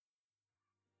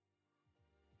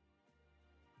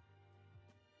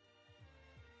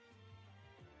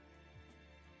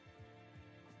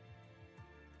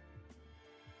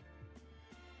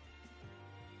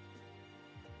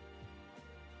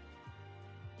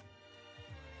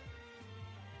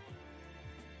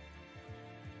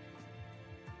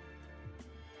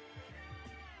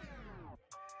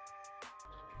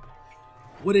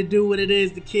What it do, what it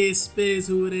is, the kid Spiz,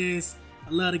 who it is. I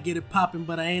love to get it popping,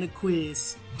 but I ain't a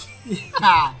quiz.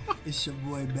 It's your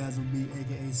boy Basil B,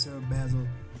 aka Sir Basil.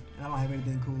 And I don't have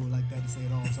anything cool like that to say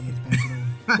at all, so I'm going to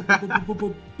pass it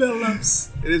on. Billups.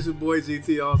 It is your boy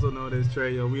GT, also known as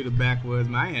Trey. Yo, we the backwoods,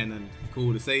 man. I ain't had nothing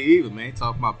cool to say either, man.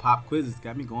 Talking about pop quizzes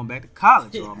got me going back to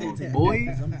college almost, boy.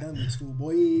 I'm done with school,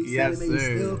 boys. Yes, Saturday,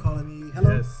 sir. Still calling me.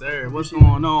 Hello. Yes, sir. What's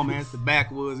going on, man? It's the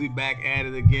backwoods. We back at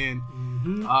it again.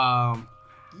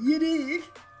 You dig?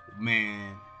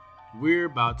 Man, we're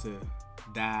about to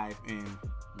dive in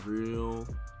real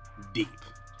deep.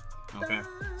 Okay.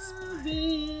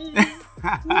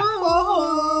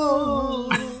 Whoa.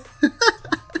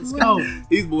 Let's go.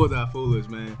 These boys are foolish,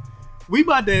 man. We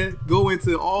about to go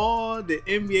into all the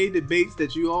NBA debates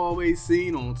that you always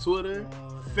seen on Twitter,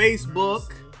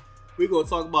 Facebook. We're going to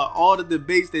talk about all the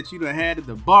debates that you done had at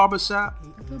the barbershop,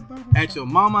 at your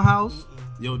mama house,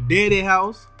 your daddy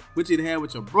house, what you done had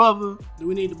with your brother. Do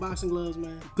we need the boxing gloves,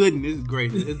 man? Goodness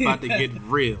gracious, it's about to get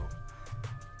real.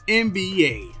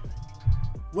 NBA.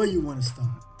 Where you want to start?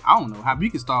 I don't know how we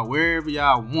can start wherever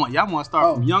y'all want. Y'all want to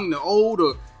start from young to old,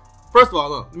 or first of all,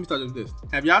 look, let me start with this.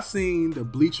 Have y'all seen the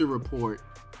Bleacher Report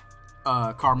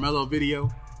Carmelo video,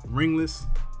 Ringless?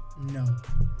 No.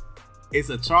 It's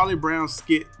a Charlie Brown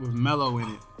skit with Melo in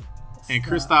it and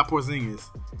Kristaps Porzingis.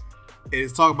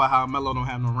 It's talking about how Melo don't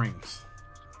have no rings.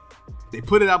 They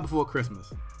put it out before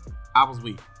Christmas. I was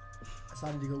weak. So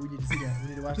I need to go. We need to see that. We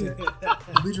need to watch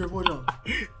that. Bleacher Report on.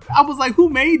 I was like, who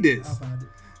made this? I'll find it.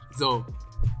 So,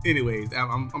 anyways,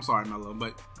 I'm sorry, Melo,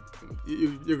 but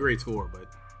you're a great scorer, but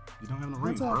you don't have no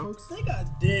rings, That's all, bro. folks. I think I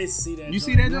did see that. You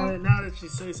see that, now, John? now that you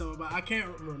say something about, I can't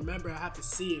remember. I have to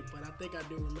see it, but I think I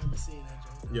do remember seeing that.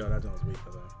 Joint. Yo, that was weak.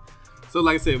 So,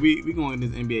 like I said, we going into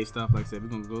this NBA stuff. Like I said, we're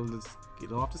gonna go. Let's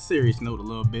get off the serious note a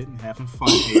little bit and have some fun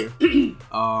here.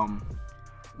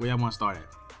 Where y'all want to start at?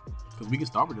 Because we can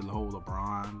start with the whole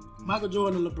LeBron, Michael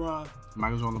Jordan and LeBron.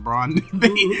 LeBron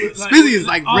debate. Spizzy is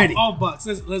like ready. Off Bucks.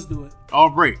 Let's do it.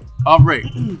 Off break. What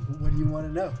do you want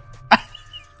to know?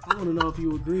 I want to know if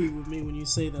you agree with me when you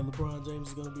say that LeBron James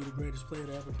is going to be the greatest player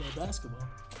to ever play basketball.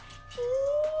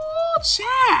 Ooh,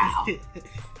 child.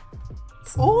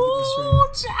 So Ooh,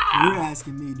 You're child.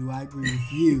 asking me, do I agree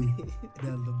with you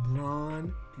that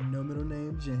LeBron, no middle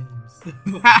name James,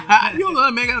 You don't know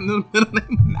that man got no middle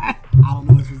name. I don't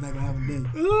know if he's not going to have a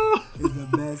day, is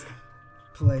the best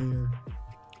player,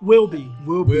 Will be.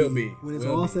 will be, when it's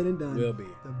all said and done, Will be.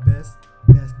 the best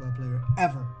basketball player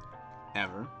ever.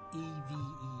 Ever.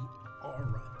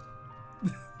 EVE-R.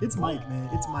 It's Mike, man.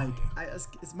 It's Mike.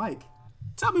 It's Mike.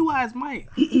 Tell me why it's Mike.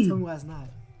 Tell me why it's not.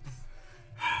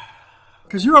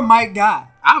 Because you're a Mike guy.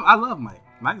 I love Mike.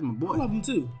 Mike's my I boy. love him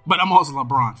too. But I'm also a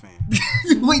LeBron fan.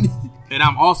 Wait. And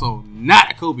I'm also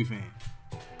not a Kobe fan.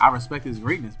 I respect his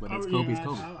greatness, but it's Kobe's Yeah,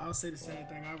 Kobe. I'll say the same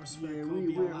thing. I respect Yeah,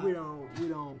 Kobe a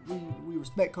lot. we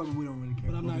respect Kobe. We don't really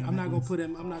care. But I'm Kobe not gonna wins. put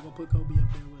him. I'm not gonna put Kobe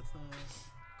up there with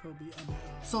Kobe.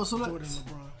 So Jordan let's- and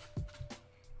LeBron.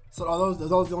 So are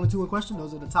those the only two in question?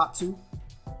 Those are the top two.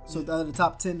 So the other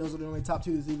top 10, those are the only top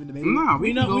two that's even debated. Nah,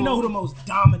 We know who the most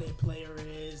dominant player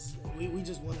is. We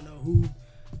just want to know who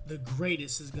the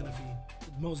greatest is gonna be.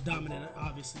 The most dominant,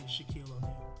 obviously, is Shaquille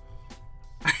O'Neal.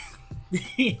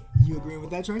 You agree with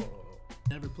that, Trey?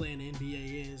 Never playing the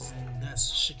NBA is, and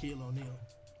that's Shaquille O'Neal.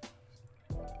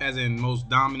 As in most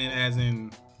dominant, as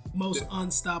in Most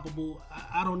unstoppable.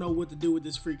 I don't know what to do with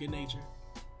this freak of nature.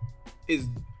 is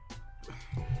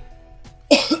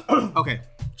okay.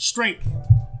 Strength.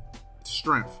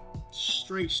 Strength.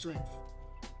 Straight strength.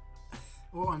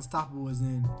 Or unstoppable as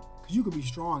in, because you could be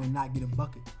strong and not get a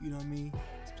bucket. You know what I mean?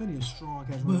 There's plenty of strong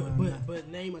cats running around now. But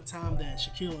name a time that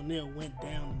Shaquille O'Neal went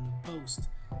down in the post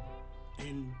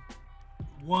and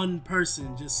one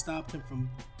person just stopped him from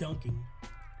dunking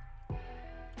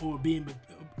or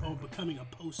becoming a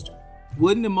poster.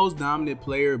 Wouldn't the most dominant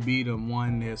player be the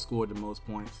one that scored the most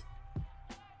points?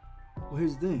 Well,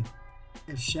 here's the thing.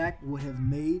 If Shaq would have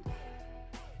made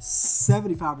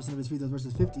 75% of his free throws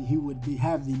versus 50, he would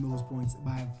have the most points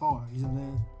by far. You know what I'm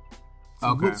saying?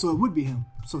 Okay. So it would be him.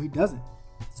 So he doesn't.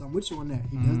 So I'm with you on that.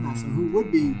 He does not. So who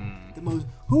would be the most?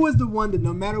 Who is the one that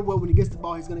no matter what, when he gets the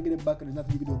ball, he's gonna get a bucket. There's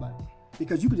nothing you can do about it.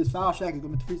 Because you could just foul Shaq and go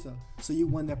make the free throw. So you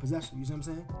won that possession. You see what I'm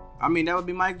saying? I mean, that would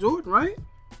be Mike Jordan, right?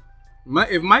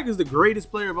 If Mike is the greatest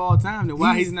player of all time, then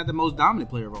why he's not the most dominant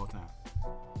player of all time?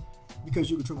 Because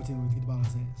you control a team when you get the ball in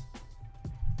his hands.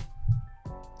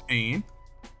 And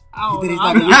I don't Then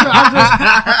know. he's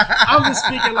not I'm just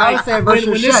speaking like saying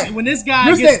versus Shaq. when this guy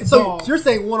You're gets saying, the so ball. you're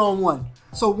saying one-on-one.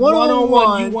 So one-on-one,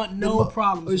 One-on-one, you want no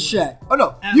problems with with Shaq. Oh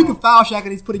no, At you all. can foul Shaq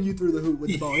and he's putting you through the hoop with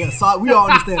the ball. Yeah, so we all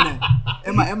understand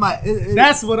that.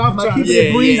 That's what I'm trying to keeping it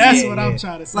say. breezy? That's what I'm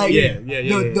trying to say. Like Yeah.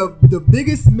 the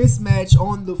biggest mismatch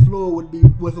on the floor would be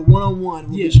with a one-on-one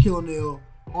would be Shaquille O'Neal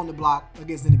on the block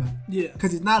against anybody. Yeah.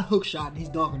 Because he's not hook shot and he's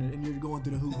dunking it and you're going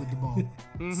through the hoop with the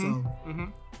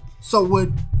ball.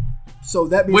 So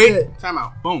that being Wait, said, time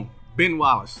out. Boom. Ben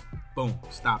Wallace. Boom.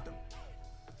 Stopped him.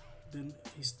 Then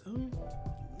he still.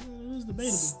 It was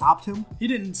debatable. stopped him. He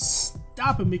didn't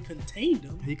stop him. He contained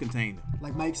him. He contained him.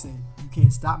 Like Mike said, you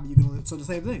can't stop me. You can only, so the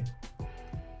same thing.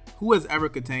 Who has ever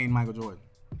contained Michael Jordan?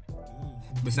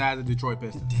 Besides the Detroit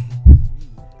Pistons.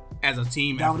 As a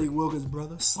team effort. Dominique Wilkins'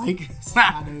 brother, psych.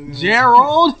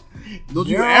 Gerald? Don't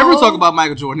you Gerald? ever talk about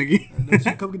Michael Jordan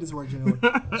again. Come get this work, Gerald.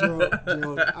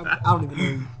 Gerald, I don't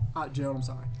even know. Gerald, I'm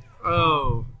sorry.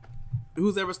 Oh.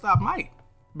 Who's ever stopped Mike?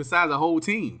 Besides the whole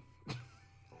team.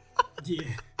 Yeah.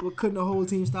 Well, couldn't the whole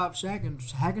team stop Shaq and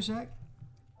Hack a Shaq?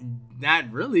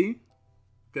 Not really.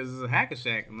 Because it's a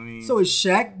hack-a-shack. I mean, So is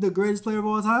Shaq the greatest player of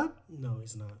all time? No,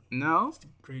 he's not. no?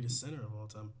 Greatest center of all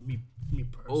time. Me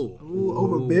personally. Ooh,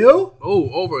 over Bill? Oh,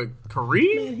 over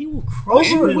Kareem? Man, he will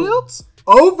crush Over Bill. Wilt?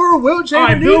 Over Wilt Chamberlain? All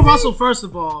right, Bill Easy? Russell. First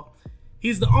of all,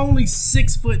 he's the only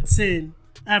 6'10"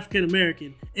 African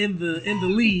American in the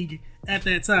league at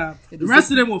that time. The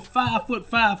rest of them were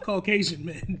 5'5" Caucasian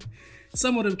men.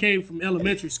 Some of them came from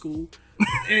elementary school.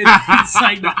 And it's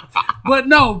like, no. But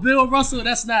no, Bill Russell.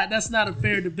 That's not a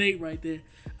fair debate right there.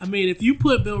 I mean, if you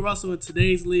put Bill Russell in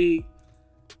today's league,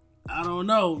 I don't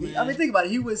know, man. I mean, think about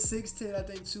it. He was 6'10", I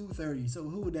think 230. So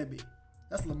who would that be?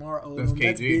 That's Lamar Odom. That's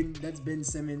KG. That's Ben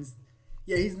Simmons.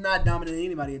 Yeah, he's not dominating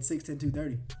anybody at 6'10",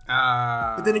 230.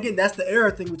 Uh, But then again, that's the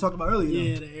era thing we talked about earlier.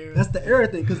 Yeah, though. the era. That's the era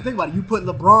thing. Because think about it. You put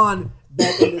LeBron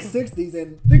back in the 60s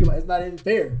and think about it. It's not even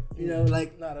fair. You know,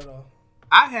 like. Not at all.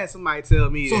 I had somebody tell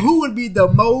me So that. who would be the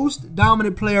most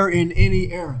dominant player in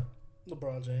any era?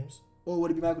 LeBron James. Or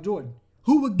would it be Michael Jordan?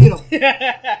 Who would get him?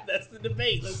 That's the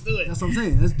debate. Let's do it. That's what I'm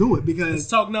saying. Let's do it Let's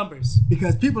talk numbers.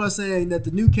 because people are saying that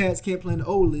the new cats can't play in the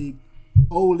old league.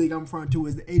 Old league I'm referring to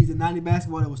is the 80s and 90s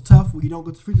basketball that was tough where you don't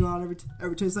go to the free throw line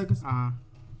every 10 seconds.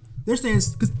 They're saying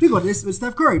because people are this with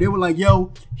Steph Curry. They were like,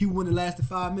 "Yo, he wouldn't have lasted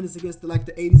 5 minutes against the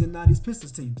 80s and 90s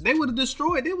Pistons teams." They would have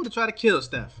destroyed. They would have tried to kill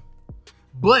Steph.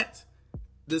 But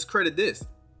discredit this.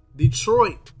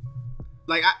 Detroit.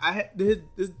 Like I had this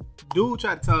dude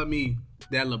tried to tell me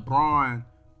that LeBron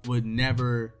would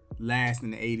never last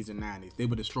in the 80s or 90s. They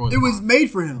would destroy LeBron. It was made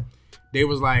for him. They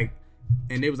was like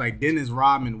Dennis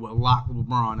Rodman would lock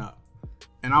LeBron up.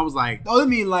 And I was like, Oh, I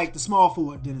mean like the small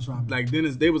forward Dennis Rodman.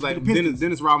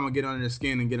 Dennis Rodman would get under their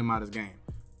skin and get him out of his game.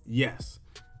 Yes.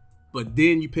 But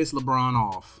then you piss LeBron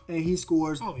off. And he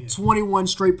scores Oh, yeah. 21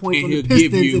 straight points And on he'll the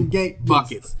give Pistons you in game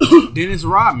buckets. Dennis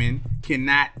Rodman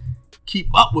cannot keep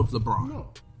up with LeBron. No.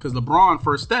 Because LeBron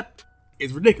first step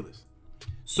is ridiculous.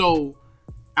 So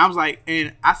I was like,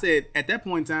 and I said at that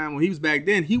point in time when he was back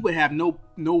then, he would have no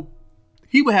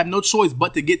choice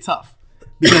but to get tough.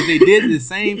 Because they did the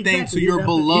same thing Exactly. to your He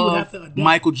would have to beloved adapt.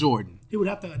 Michael Jordan. He would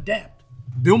have to adapt.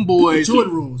 Them boys,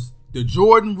 Jordan rules. the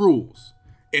Jordan rules.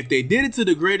 If they did it to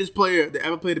the greatest player that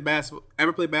ever played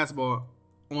basketball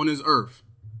on this earth,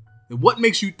 then what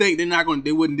makes you think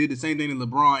they wouldn't do the same thing to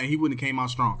LeBron and he wouldn't have came out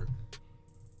stronger?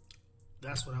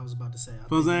 That's what I was about to say.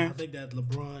 I'm I think that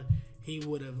LeBron, he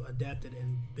would have adapted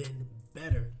and been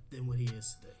better than what he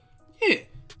is today.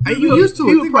 Yeah. He used to it.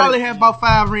 He would Think about probably it. have about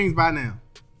 5 rings by now.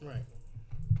 Right.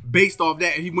 Based off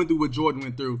that, he went through what Jordan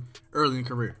went through early in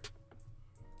career.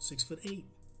 6'8".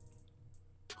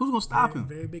 Who's gonna stop him?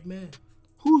 Very big man.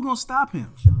 Who's gonna stop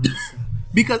him?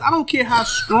 Because I don't care how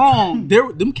strong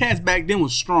them cats back then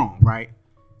was strong, right?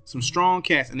 Some strong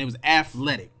cats, and it was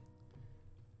athletic.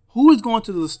 Who is going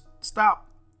to stop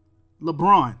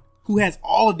LeBron, who has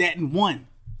all of that in one?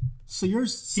 So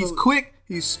He's quick,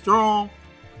 he's strong,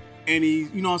 and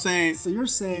he's, you know what I'm saying? So you're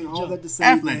saying all that to say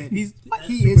Athletic. that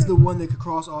he is the one that could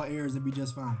cross all airs and be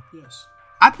just fine. Yes.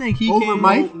 I think he Over can.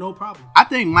 Mike? No problem. I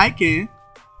think Mike can,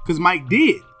 because Mike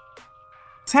did.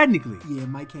 Technically. Yeah,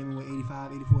 Mike came in with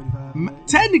 85, 84, 85.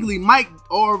 Technically, Mike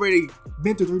already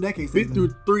Been through 3 decades. been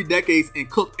through 3 decades and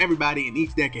cooked everybody in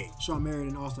each decade. Sean Marion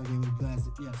in the All-Star game with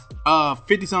blasted. Yes.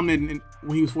 50 something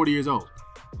when he was 40 years old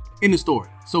in the story.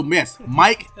 So yes,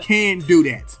 Mike can do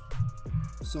that.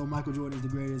 So Michael Jordan is the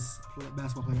greatest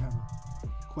basketball player ever.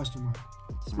 Question mark.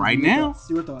 Right now,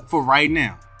 Your thoughts. for right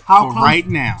now. How for close? right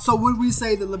now. So would we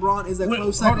say that LeBron is a Wait,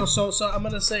 close hold second? on. So I'm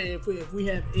gonna say if we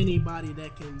have anybody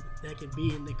that can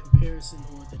be in the comparison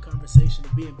or the conversation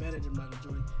of being better than Michael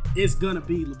Jordan, it's gonna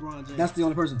be LeBron James. That's the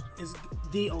only person. It's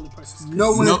the only person.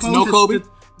 No one is close. No Kobe?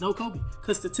 No Kobe.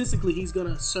 Because statistically, he's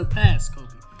gonna surpass Kobe.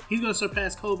 He's gonna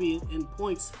surpass Kobe in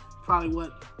points. Probably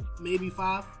maybe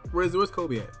 5. Where's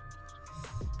Kobe at?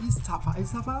 He's top 5.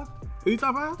 He's top 5. Is he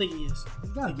top I 5? think he is. He's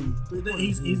gotta be.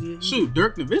 He's Shoot,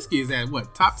 Dirk Nowitzki is at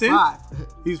what? Top 10? 5.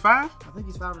 He's 5? I think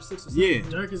he's 5 or 6 or 7. Yeah.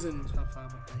 Dirk is in the top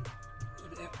 5. I think.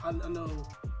 I know. I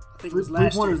think it Three was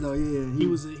last year. pointers though. Yeah. He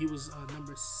was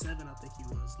number 7. I think he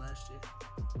was last year.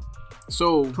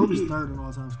 So Kobe's third in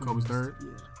all time. Kobe's third?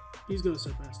 Yeah. He's gonna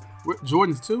surpass that.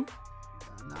 Jordan's 2?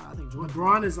 Nah, I think Jordan.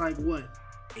 LeBron is like what?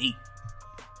 8.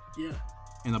 Yeah.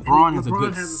 And LeBron has a LeBron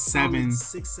good has a 7.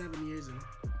 solid 6-7 years in him.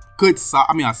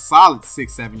 A solid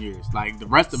 6-7 years. Like the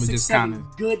rest of it just 6-7 kind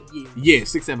of good years. yeah,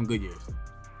 6-7 good years.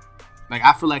 Like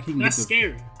I feel like he can That's get to,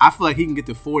 scary. I feel like he can get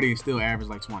to 40 and still average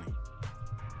like 20.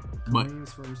 But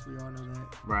Kareem's first. We all know that.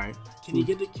 right, Can he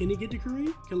get to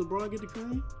Kareem? Can LeBron get to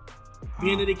Kareem?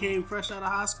 Being that he came fresh out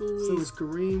of high school. So it's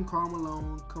Kareem, Karl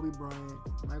Malone, Kobe Bryant,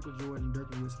 Michael Jordan,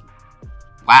 Dirk Nowitzki.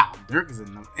 wow, Dirk is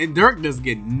enough, and Dirk doesn't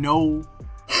get no.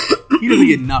 He doesn't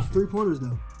get nothing. 3 pointers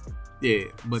though. Yeah,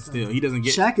 but still, he doesn't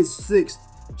get. Shaq is 6th,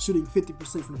 shooting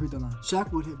 50% from the free throw line.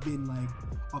 Shaq would have been like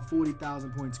a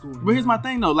 40,000 point scorer. But here's my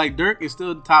thing though, like Dirk is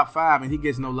still top 5 and he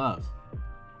gets no love.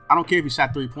 I don't care if he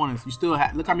shot 3 pointers. You still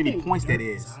have look how many points that Dirk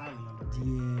is. highly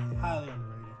underrated. Yeah. Highly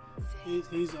underrated.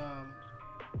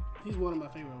 He's one of my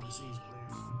favorite overseas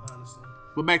players, honestly.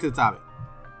 But back to the topic.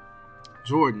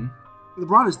 Jordan.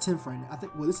 LeBron is 10th right now. I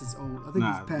think. Well, this is old. I think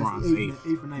Nah, he's past LeBron's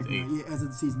 8th or 9th. He's Now. Yeah, as of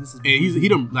the season, this is. And he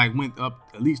done like went up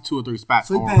at least 2 or 3 spots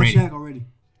so he passed already. Shaq already.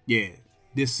 Yeah,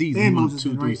 this season And he went Moses 2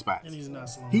 been 3 right. spots. And he's not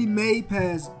slow. He may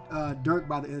pass Dirk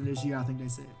by the end of this year. I think they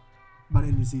said by the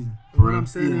end of the season. For What real? I'm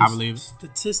saying I is, believe it.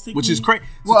 statistically, Which is crazy.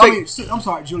 Well, I mean, I'm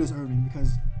sorry, Julius Erving,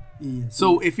 because yeah.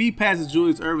 So if he passes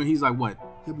Julius Erving, he's like what?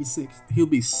 he'll be 6th. He'll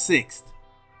be 6th.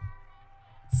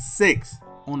 6th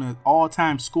on the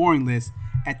all-time scoring list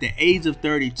at the age of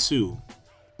 32,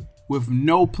 with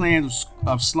no plans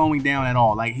of slowing down at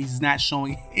all. Like he's not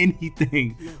showing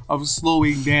anything of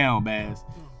slowing down, Baz.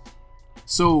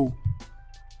 So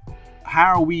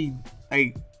how are we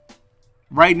like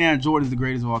right now? Jordan's the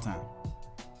greatest of all time.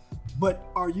 But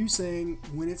are you saying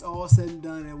when it's all said and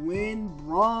done, and when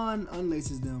Bron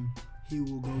unlaces them, he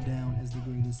will go down as the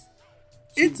greatest?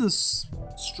 It's a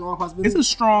Strong possibility. it's a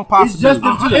strong possibility.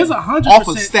 It's 100%. Off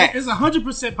of stats. It's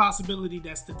 100% possibility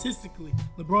that statistically,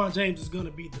 LeBron James is going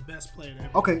to be the best player ever.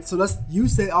 Okay, so you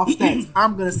say off stats.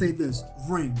 I'm gonna say this: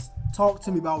 rings. Talk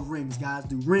to me about rings, guys.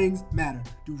 Do rings matter?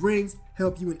 Do rings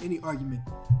help you in any argument?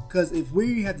 Because if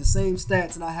we have the same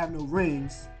stats and I have no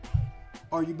rings,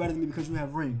 are you better than me because you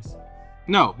have rings?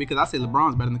 No, because I say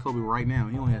LeBron's better than Kobe right now.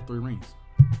 He only has 3 rings.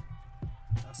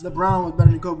 LeBron was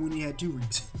better than Kobe when he had 2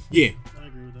 rings. Yeah, I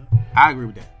agree with that. I agree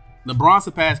with that. LeBron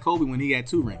surpassed Kobe when he had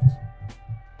 2 rings.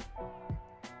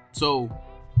 So,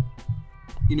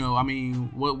 you know, I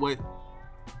mean,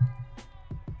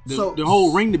 the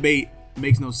whole ring debate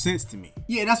makes no sense to me.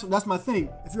 Yeah, that's my thing.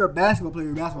 If you're a basketball player,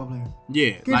 you're a basketball player.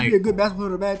 Yeah, Can you be a good basketball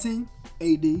player on a bad team?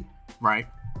 AD. right.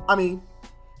 I mean,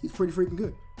 he's pretty freaking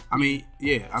good. I mean,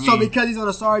 yeah. I mean, So because he's on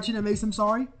a sorry team, that makes him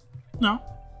sorry? no.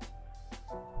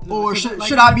 Or because,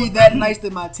 should I be that nice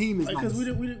that my team is Because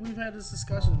nice? we've had this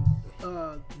discussion.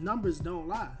 Numbers don't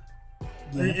lie,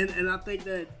 Yeah. and I think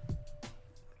that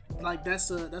like that's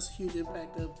a huge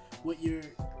impact of what your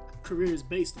career is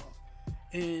based off.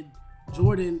 And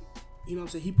Jordan, you know what I'm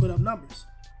saying, he put up numbers,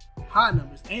 high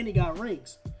numbers, and he got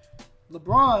rings.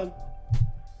 LeBron,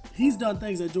 he's done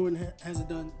things that Jordan hasn't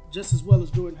done just as well as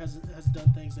Jordan has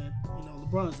done things that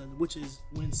LeBron's done, which is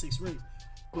win 6 rings.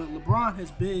 But LeBron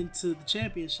has been to the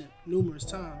championship numerous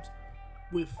times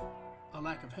with a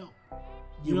lack of help.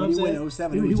 Yeah, know when what he I'm went in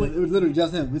saying? 07, it was literally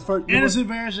just him. His first, Anderson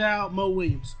Varejao, Mo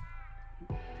Williams.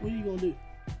 What are you gonna do?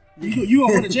 You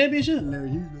gonna win a championship?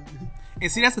 Larry Hughes.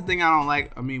 And see, that's the thing I don't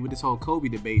like. I mean, with this whole Kobe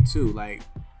debate too, like,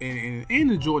 and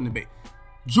the Jordan debate.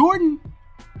 Jordan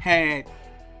had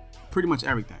pretty much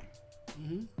everything.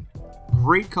 Mm-hmm.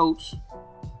 Great coach,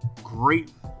 a great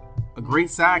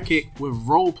sidekick with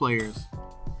role players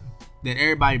that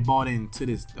everybody bought into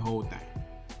the whole thing.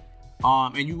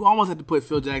 And you almost have to put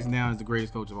Phil Jackson down as the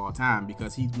greatest coach of all time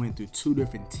because he went through 2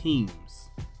 different teams.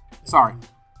 Sorry,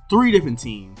 3 different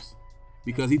teams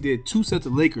because he did 2 sets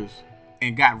of Lakers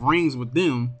and got rings with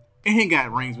them and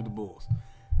got rings with the Bulls.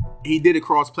 He did it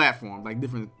cross-platform, like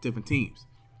different teams.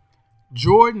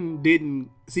 Jordan didn't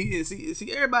see.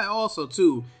 Everybody also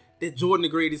too that Jordan the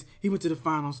greatest. He went to the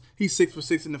finals. He's 6 for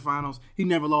 6 in the finals. He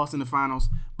never lost in the finals.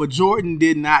 But Jordan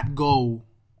did not go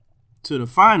to the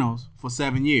finals for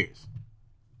 7 years.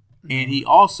 And he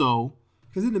also...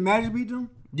 Because then the Magic beat them?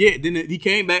 Yeah, then he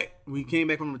came back. When he came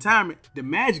back from retirement, the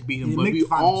Magic beat him. But we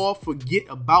all forget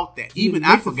about that. Even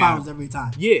I forgot. The finals every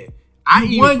time. Yeah. I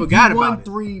even forgot about it.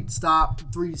 He won 3 stop.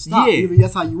 Yeah.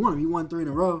 That's how you won him. He won 3 in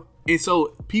a row. And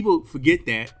so people forget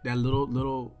that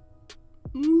little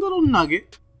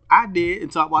nugget. I did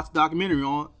until I watched the documentary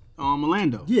on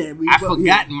Orlando. Yeah, I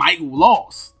forgot Mike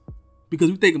lost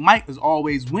because we think Mike is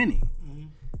always winning. Mm-hmm.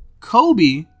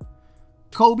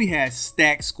 Kobe has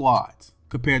stacked squads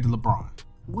compared to LeBron.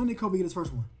 When did Kobe get his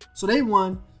first one? So they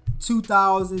won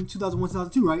 2000, 2001,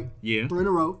 2002, right? Yeah, 3 in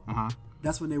a row.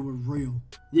 That's when they were real.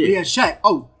 Yeah, he had Shaq.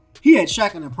 Oh, he had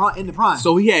Shaq in the prime.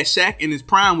 So he had Shaq in his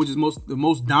prime, which is the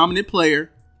most dominant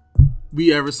player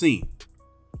we ever seen.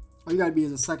 Oh, you gotta be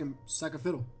as a second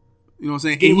fiddle. You know what I'm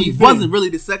saying? And he wasn't really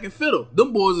the second fiddle.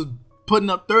 Them boys was putting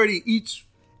up 30 each.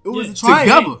 It was a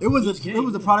triangle. It was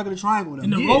a product of the triangle. Though.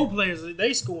 And the role players,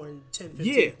 they scoring 10,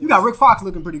 15. Yeah. You got Rick Fox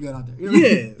looking pretty good out there. You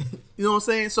know You know what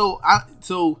I'm saying?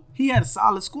 So he had a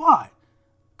solid squad.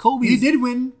 Kobe. He did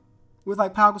win with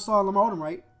like Pau Gasol and Lamar Odom,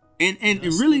 right? And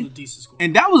really, a decent squad.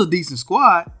 And that was a decent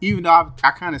squad, even though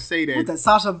I kind of say that. With that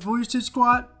Sasha Vujacic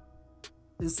squad?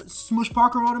 Is Smush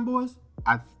Parker all them boys?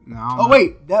 No.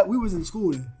 Wait, we was in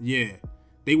school then. Yeah.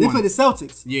 They played the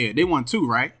Celtics. Yeah, they won 2,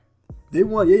 right? They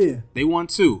won, yeah. They won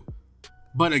 2.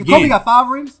 But again, Kobe got 5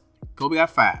 rings? Kobe got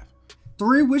 5.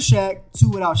 3 with Shaq, 2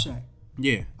 without Shaq.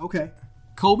 Yeah. Okay.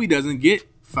 Kobe doesn't get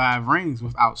 5 rings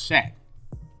without Shaq.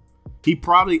 He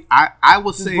probably, I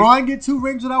would say. Did Bron get 2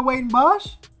 rings without Wade and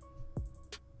Bosh?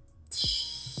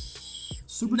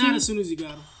 Not as soon as he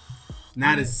got him.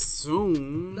 Not as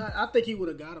soon. I think he would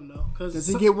have got him though. Does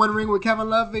he get 1 ring with Kevin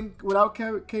Love and without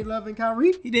K Love and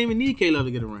Kyrie? He didn't even need K Love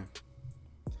to get a ring.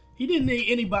 He didn't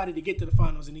need anybody to get to the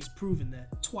finals, and he's proven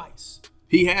that twice.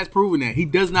 He has proven that he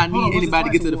does not need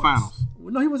anybody to get to the finals.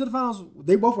 Well, no, he was in the finals.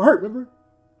 They both were hurt. Remember,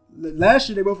 last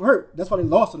year they both were hurt. That's why they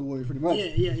lost to the Warriors pretty much.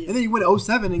 Yeah. And then he went to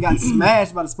 07 and got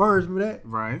smashed by the Spurs. Remember that?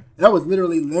 Right. That was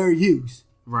literally Larry Hughes.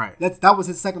 Right. That was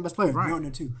his second best player. Right. On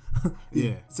there too.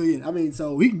 Yeah. So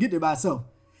so he can get there by himself.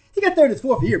 He got there in his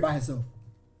 4th year by himself.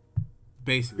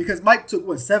 Basically. Because Mike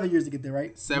took 7 years to get there,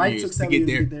 right? 7 years took 7 years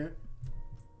to get there.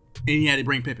 And he had to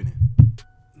bring Pippen in.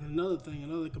 Another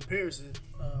comparison.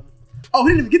 He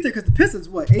didn't even get there because the Pistons,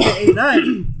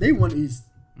 89, they won the East.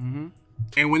 Mm-hmm.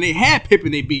 And when they had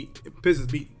Pippen,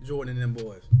 Pistons beat Jordan and them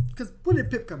boys. Because when did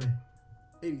Pip come in?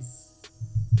 80s.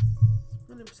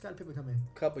 When did Scottie Pippen come in?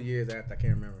 A couple years after, I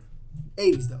can't remember.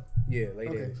 80s though. Yeah, late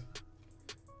 80s.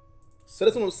 So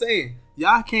that's what I'm saying.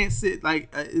 Y'all can't sit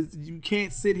you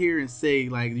can't sit here and say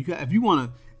if you want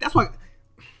to. That's why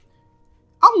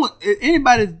I want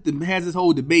anybody that has this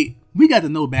whole debate. We got to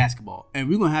know basketball, and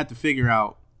we're gonna have to figure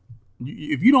out.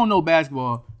 If you don't know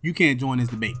basketball, you can't join this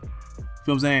debate. You feel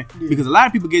what I'm saying? Yeah. Because a lot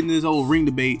of people getting this whole ring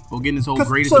debate or getting this whole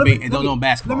greatest debate and don't know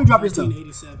basketball. Let me drop your stuff.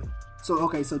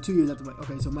 1987. So 2 years after Mike.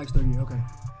 Okay, so Mike's 30 years. Okay.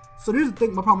 So here's the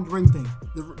thing. My problem with the ring thing.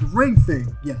 The ring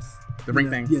thing. Yes. The ring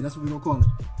thing. Yeah, that's what we're gonna call it.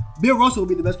 Bill Russell would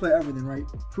be the best player ever then, right?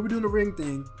 If we were doing the ring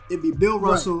thing, it'd be Bill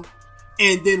Russell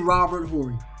and then Robert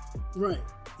Horry. Right.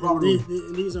 Robert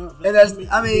and these are. And that's,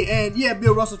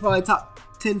 Bill Russell's probably top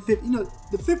 10, 50. You know,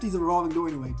 the 50's a revolving door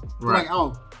anyway. Right.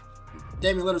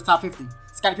 Damian Lillard's top 50.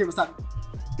 Scottie Pippen's top.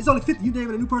 It's only 50. You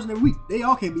naming a new person every week. They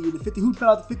all can't be in the 50. Who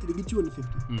fell out the 50 to get you in the 50?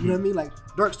 Mm-hmm. You know what I mean? Like,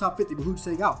 Dirk's top 50, but who'd you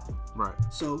take out? Right.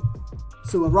 So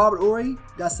Robert Horry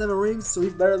got 7 rings, so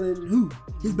he's better than who?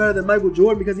 He's better than Michael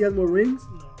Jordan because he has more rings?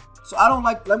 No. So I don't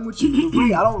like, I'm with you, the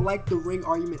ring. I don't like the ring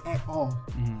argument at all.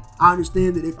 Mm-hmm. I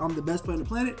understand that if I'm the best player on the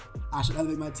planet, I should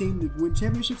elevate my team to win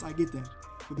championships. I get that.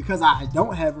 But because I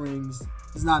don't have rings,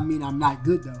 does not mean I'm not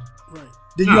good, though. Right.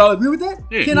 Do you all agree with that?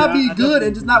 Yeah. Can I be good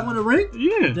and just not win a ring?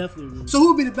 Yeah. Definitely agree. So who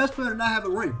would be the best player to not have a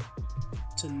ring?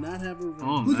 To not have a ring.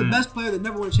 Oh, Who's the best player that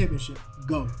never won a championship?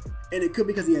 Go. And it could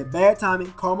be because he had bad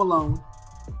timing. Karl Malone.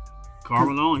 Karl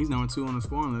Malone, he's number 2 on the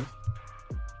scoring list.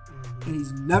 And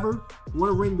he's never won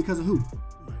a ring because of who?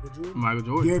 Michael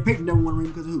Jordan. Gary Payton never won a ring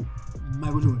because of who?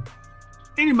 Michael Jordan.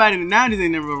 Anybody in the 90s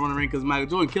ain't never won a ring because Michael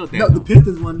Jordan killed that. No, the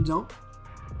Pistons won, jump.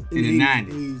 In the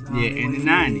 90s. Yeah, in the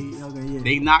 90s. Okay, yeah.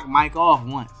 They knocked Mike off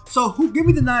once. So, give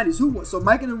me the 90s. Who won? So,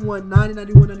 Mike and them won 90,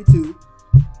 91, 92.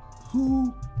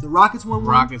 Who? The Rockets won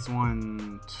one? Rockets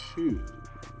won 2.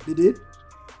 They did?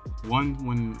 One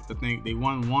when, they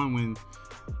won one when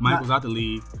Mike was out the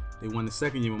league. They won the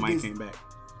second year when Mike came back.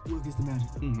 Against the Magic.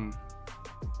 Mm-hmm.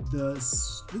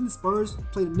 Didn't the Spurs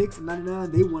play the Knicks in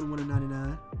 99? They won one in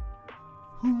 99.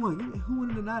 Who won? Who won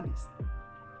in the 90s?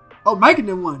 Oh, Mike and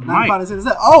them won. Mike.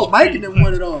 95%. Oh, Mike and them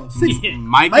won it all. Six. Yeah.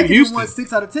 Mike Mike and and them Houston. won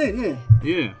 6 out of 10. Yeah.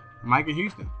 Yeah, Mike and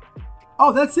Houston.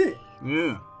 Oh, that's it.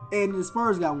 Yeah, And the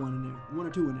Spurs got one in there. 1 or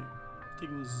 2 in there. I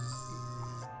think it was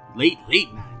late 90s.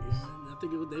 I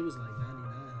think they was like 99.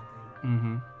 I think.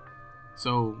 Mm-hmm.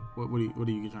 So what are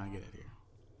you trying to get at here?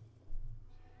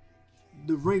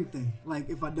 The ring thing. Like,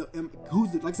 if I do,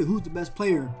 who's the best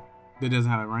player? That doesn't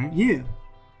have a ring. Yeah.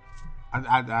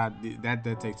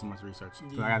 That takes too much research.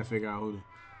 'Cause I got to figure out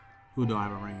who don't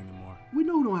have a ring anymore. We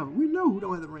know who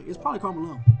don't have the ring. It's probably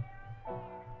Carmelo.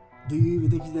 Do you even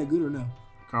think he's that good or no?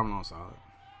 Carmelo's solid.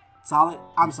 Solid?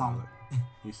 I'm solid.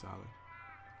 He's solid.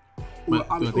 Well,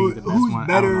 But do I think he's the best who's one?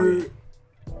 I don't know better? yet.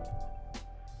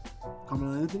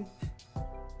 Carmelo Anthony?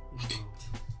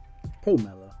 Poor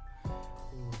Melo.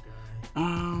 Poor guy.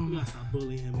 You gotta stop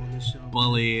bullying him on this show.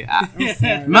 Bully.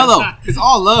 sorry. Melo, it's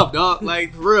all love, dog.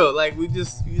 Like, for real. Like, we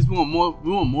just want more.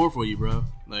 We want more for you, bro.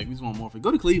 Like, we just want more for you.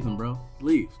 Go to Cleveland, bro.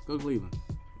 Leave. Go to Cleveland.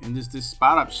 And just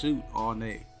spot up shoot all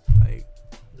day. Like,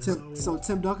 So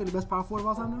Tim Duncan, the best power forward of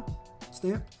all time now?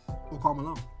 Stamp or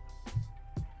Carmelo?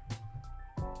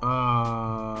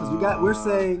 Because we're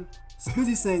saying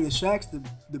Spizzy's saying that Shaq's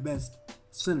the best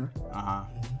center.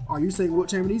 Are you saying Wilt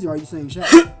Chamberlain easy or are you saying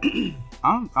Shaq?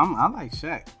 I like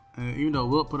Shaq. Even though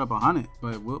Wilt put up 100,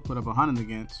 but Wilt put up 100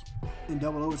 against In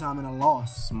double overtime and a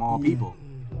loss. small Yeah. people.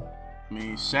 I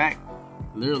mean, Shaq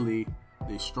literally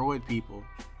destroyed people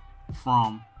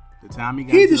from the time he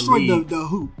got He to the destroyed league. the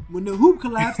hoop. When the hoop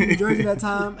collapsed in New Jersey that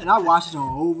time, and I watched it on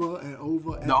over and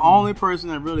over. And The over. only person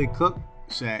that really cooked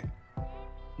Shaq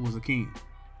was Akeem.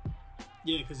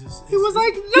 Yeah, because He was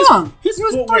like young. His He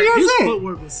was 3 footwork, years his in.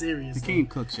 footwork was serious. Akeem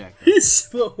cooked Shaq. His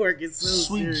footwork is so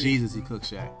Sweet serious. Jesus, he cooked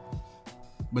Shaq.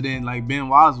 But then, like, Ben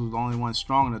Wallace was the only one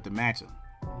strong enough to match him.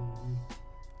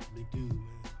 Big dude, man.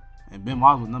 And Ben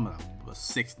Wallace was number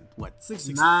 6, what?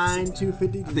 6'9",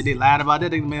 250. I think they lied about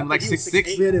that. They man was like he was 6'6".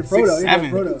 6'8". Yeah, then Frodo. Yeah,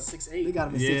 6'7". Frodo. 6'8". They got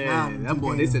him at 6'9". Yeah, in that two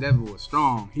boy. They games. said that boy was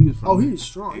strong. He was from. Oh, he was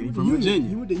strong. Yeah, He he went from to Union. Virginia.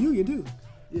 He went to Union too.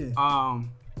 Yeah.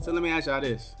 So let me ask y'all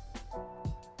this: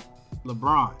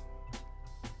 LeBron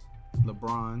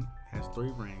has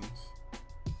 3 rings.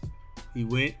 He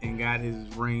went and got his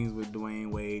rings with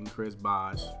Dwayne Wade and Chris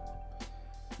Bosh.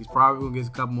 He's probably gonna get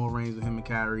a couple more rings with him and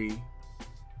Kyrie.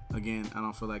 Again, I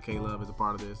don't feel like K-Love is a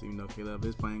part of this, even though K-Love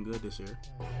is playing good this year.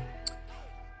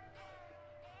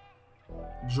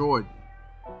 Jordan,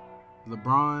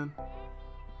 LeBron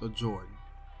or Jordan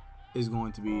is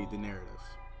going to be the narrative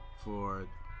for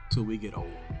till we get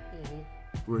old.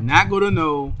 We're not going to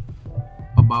know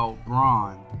about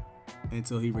Bron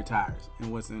until he retires.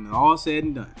 And what's all said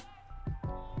and done,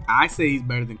 I say he's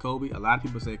better than Kobe. A lot of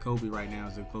people say Kobe right now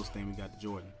is the closest thing we got to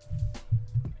Jordan.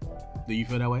 Do you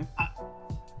feel that way?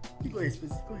 Go ahead,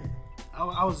 Spizzy. Go ahead.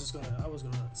 I was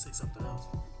gonna say something else.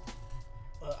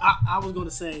 I was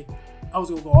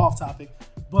gonna go off topic,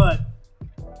 but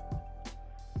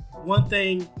one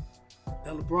thing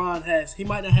that LeBron has, he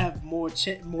might not have more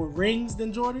rings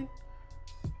than Jordan,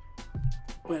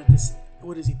 but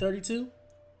what is he, 32?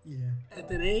 Yeah. At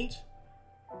that age,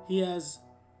 he has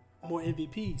more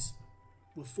MVPs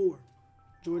with 4.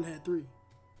 Jordan had 3.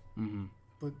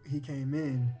 But he came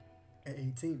in at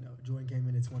 18 though. Jordan came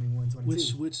in at 21,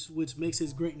 22. Which makes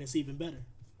his greatness even better.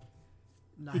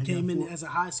 Nah, He got came in 4. as a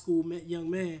high school young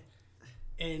man,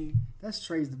 and That's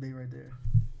Trey's debate right there.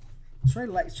 Trey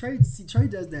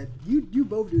does that. You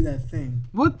both do that thing.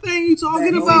 What thing you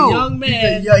talking That about? young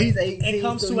man, He's 18. and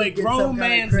comes so to he a gets some grown kind of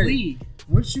man's credit. league.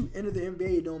 Once you enter the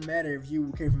NBA, it don't matter if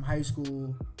you came from high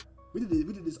school. We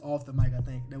did this off the mic, I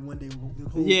think. That one day, the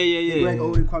whole, Yeah. the Greg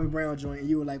Oden, Kwame Brown joint, and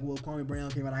you were like, "Well, Kwame Brown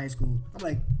came out of high school." I'm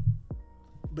like,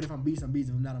 "But if I'm beast, I'm beast.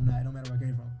 If I'm not, I'm not. It don't matter where I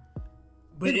came from."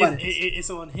 But Think about it's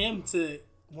on him to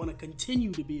want to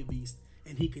continue to be a beast,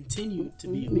 and he continued to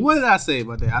be a beast. What did I say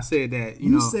about that? I said that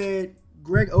You said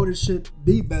Greg Oden should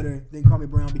be better than Kwame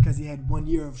Brown because he had 1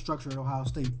 year of structure at Ohio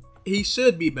State. he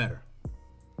should be better.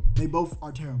 They both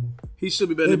are terrible. He should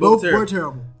be better. They than both terrible. were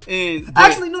terrible. And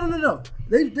Actually, no.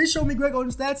 They showed me Greg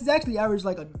Oden's stats. He's actually averaged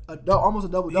like almost a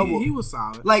double. he was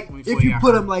solid. Like before if he you got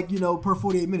put hurt. him like per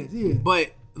 48 minutes, yeah.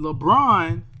 But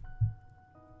LeBron,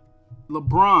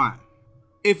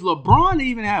 if LeBron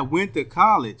even had went to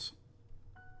college,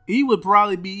 he would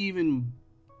probably be even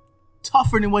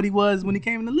tougher than what he was when he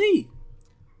came in the league.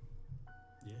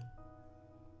 Yeah,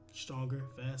 stronger,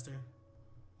 faster,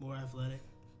 more athletic,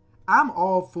 I'm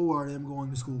all for them going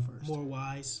to school first. more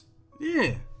wise.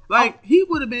 Yeah, like he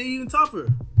would have been even tougher.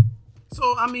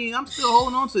 So I mean, I'm still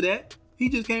holding on to that. He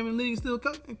just came in the league and still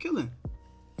killing.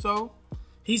 So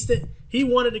He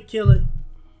wanted to kill it.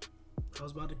 I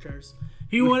was about to curse.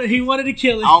 He wanted to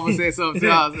kill it. I almost said something too.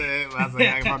 I was like,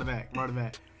 I can run it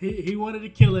back. He wanted to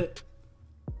kill it,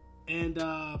 and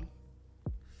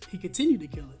he continued to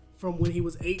kill it from when he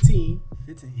was 18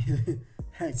 15.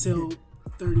 till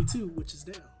 32, which is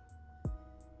now.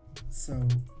 So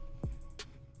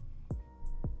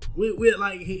we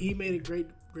like he made a great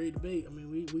debate. I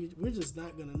mean, we're just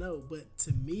not gonna know. But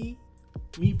to me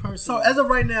personally. So as of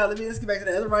right now, let's get back to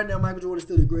that. As of right now, Michael Jordan is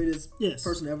still the greatest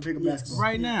person to ever pick up basketball.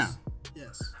 Right now.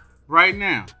 Yes. Right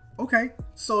now. Okay.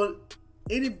 So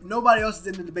nobody else is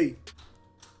in the debate.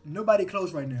 Nobody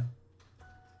close right now.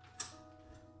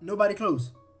 Nobody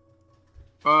close.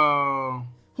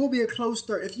 Who'll be a close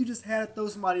third? If you just had to throw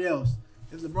somebody else.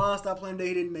 If LeBron stopped playing today,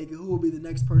 he didn't make it. Who will be the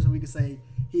next person we could say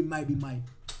he might be Mike?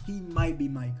 He might be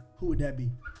Mike. Who would that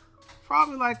be?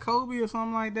 Probably like Kobe or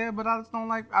something like that, but I just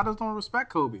don't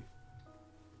respect Kobe.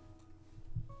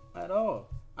 At all.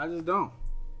 I just don't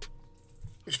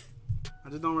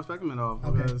respect him at all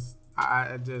because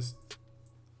I just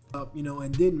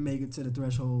and didn't make it to the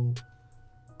threshold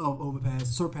of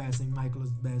surpassing Michael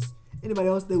as the best. Anybody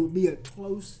else that would be a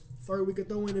close third we could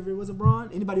throw in if it wasn't Bron?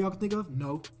 Anybody y'all can think of?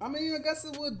 No. I mean, I guess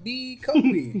it would be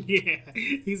Kobe. Yeah,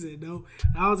 he said no.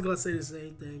 I was gonna say the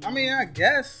same thing. I mean, I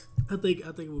guess. I think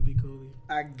it would be Kobe.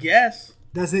 I guess.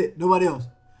 That's it. Nobody else.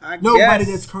 Nobody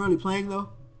that's currently playing though.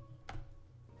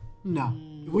 No.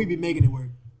 We'd be making it work.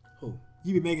 Who?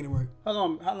 You be making it work. How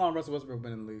long Russell Westbrook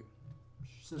been in the league?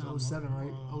 Since 07,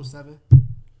 right? 07.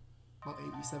 About 8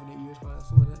 years, probably.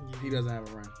 Something like that. He doesn't have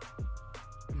a ring.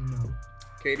 No.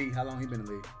 KD, how long he been in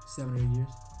the league? 7 or 8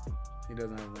 years. He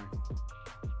doesn't have a ring.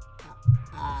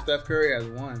 Steph Curry has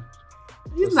one.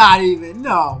 He's not even.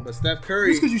 No. But Steph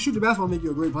Curry. Just because you shoot the basketball make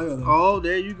you a great player, though. Oh,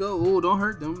 there you go. Oh, don't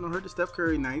hurt them. Don't hurt the Steph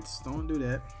Curry Knights. Don't do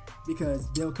that. Because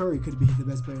Dale Curry could be the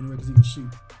best player in the world because he can shoot.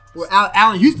 Or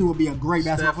Allen Houston would be a great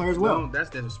basketball player as well. No, that's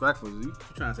disrespectful. You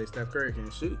trying to say Steph Curry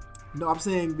can't shoot? No, I'm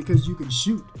saying because you can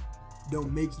shoot,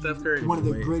 don't make Steph you Curry one of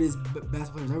the greatest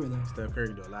basketball players ever. Though. Steph Curry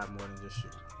can do a lot more than just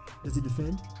shoot. Does he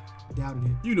defend? Doubted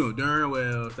it. You know darn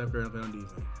well Steph Curry don't play on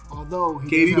defense. Although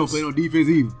KD don't play on defense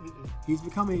either. He's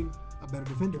becoming a better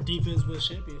defender. Defense wins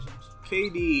championships.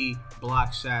 KD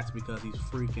blocks shots because he's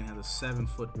freaking has a 7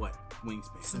 foot what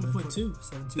wingspan.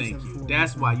 7'2". Thank you.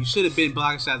 That's why you should have been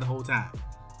blocking shots the whole time.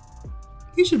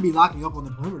 He should be locking up on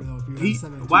the perimeter though. If you're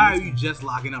 7'2". Why are you just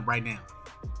locking up right now?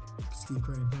 Steve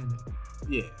Curry playing that.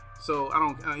 Yeah. So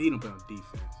he don't play on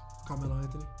defense. Carmelo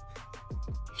Anthony.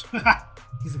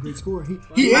 He's a great scorer.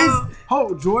 He is.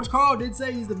 Oh, George Karl did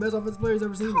say he's the best offensive player he's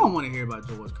ever seen. I don't want to hear about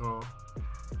George Karl.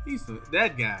 He's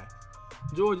that guy.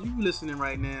 George, you listening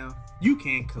right now? You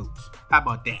can't coach. How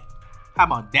about that? How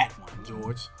about that one,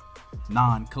 George?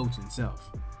 Non-coach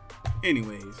himself.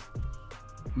 Anyways,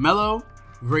 Melo,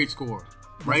 great scorer.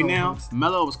 Right now,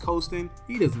 Melo was coasting.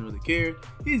 He doesn't really care.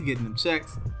 He's getting them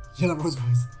checks. Jalen Rose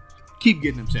voice. Keep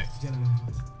getting them checks. Jalen Rose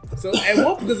voice. So at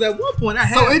one point I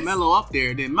had Melo up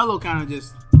there. Then Melo kind of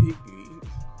just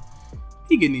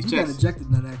he getting these checks. He got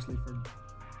ejected not actually for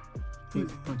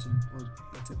punching or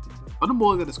attempting. But them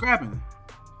boys got the scrapping.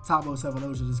 Tabo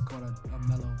Savaloja just caught a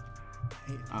Melo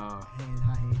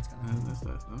high hands kind of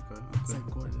thing. Okay.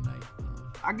 Second quarter tonight.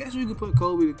 I guess you could put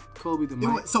Kobe to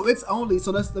Mike. So it's only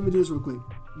let me do this real quick.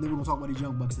 Then we're gonna talk about these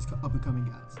young bucks, these up and coming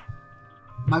guys.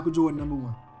 Michael Jordan number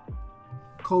 1.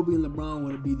 Kobe and LeBron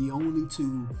would be the only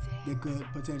two that could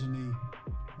potentially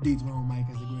dethrone Mike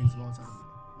as the greatest of all time.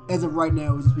 As of right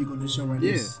now, as we speak on this show right now.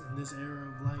 In this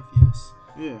era of life, yes.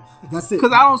 Yeah. That's it.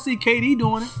 Because I don't see KD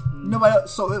doing it. Nobody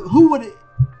else. So who would it?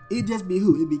 It'd just be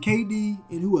who? It'd be KD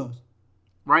and who else?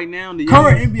 Right now, the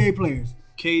current NBA players.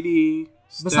 KD,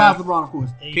 besides LeBron, of course.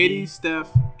 KD,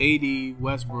 Steph, AD,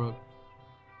 Westbrook,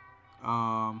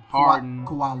 Harden,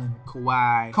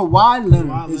 Kawhi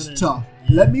Leonard is tough.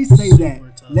 Yeah, let me say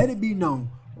that. tough. Let it be known.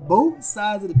 Both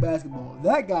sides of the basketball.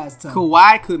 That guy's tough.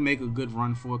 Kawhi could make a good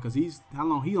run for it because how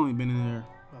long he only been in there?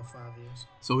 About 5 years.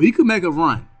 So he could make a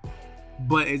run,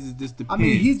 but it just depends. I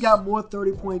mean, he's got more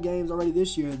 30-point games already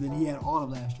this year than he had all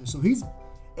of last year. So he's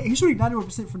shooting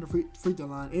 91% from the free throw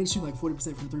line and shooting like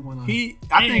 40% from the 3-point line.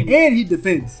 And he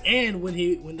defends. And when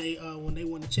they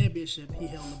won the championship, he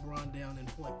held LeBron down in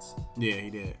points. Yeah, he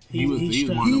did. He was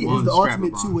the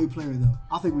ultimate two-way player, though.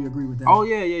 I think we agree with that. Oh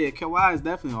yeah. Kawhi is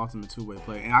definitely an ultimate two-way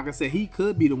player, and like I said, he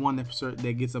could be the one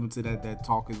that gets up into that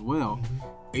talk as well. Mm-hmm.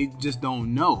 They just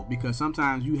don't know because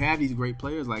sometimes you have these great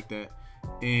players like that,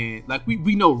 and like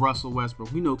we know Russell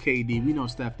Westbrook, we know KD, we know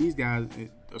Steph. These guys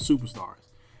are superstars.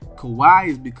 Kawhi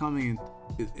is becoming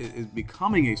a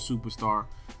superstar,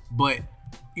 but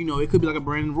it could be like a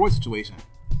Brandon Roy situation.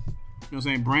 You know what I'm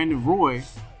saying? Brandon Roy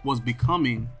was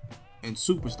becoming a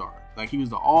superstar. Like he was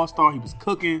the all-star, he was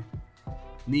cooking,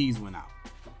 knees went out.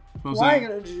 You know what Why I'm ain't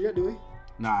saying? got injury yet, do we?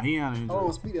 Nah, he ain't injured.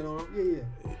 Oh, speak that on him.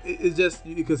 Yeah. It's just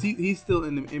because he's still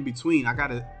in between.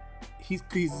 He's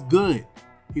good.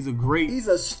 He's a great. He's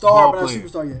a star, ball but not a player.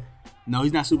 superstar yet. No,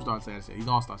 he's not superstar status yet. He's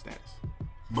all-star status.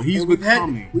 But he's And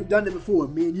becoming. we've done it before,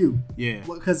 me and you. Yeah.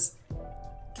 Because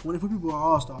 24 people are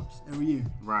all-stars every year.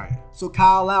 Right. So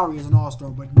Kyle Lowry is an all-star,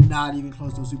 but not even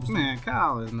close to a superstar. Man,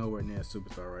 Kyle is nowhere near a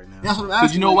superstar right now. That's what I'm Because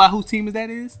asking. you know why? Whose team that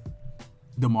is?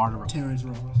 DeMar DeRozan. Terrence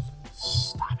Ross.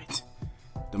 Stop it.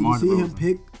 Did DeMar you see him DeRozan.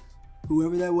 pick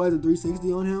whoever that was, a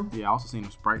 360 on him? Yeah, I also seen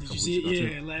him sprite. Did you see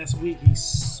it? Yeah, last week he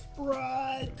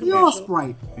sprite. He all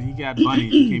Sprite. And he got bunny.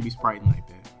 You can't be spriting like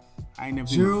that. I ain't never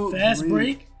seen him. Gerald Fast Green.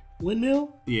 break,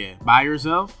 windmill. Yeah, by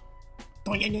yourself.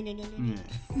 Yeah. Yeah,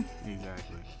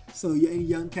 exactly. So any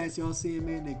young cats y'all seeing,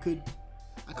 man, they could.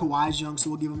 Kawhi's young, so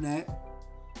we'll give him that.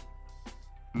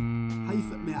 How you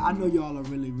feel, man? I know y'all are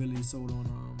really, really sold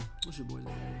on what's your boy's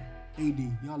name?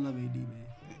 AD. Y'all love AD,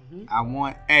 man. I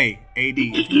want AD.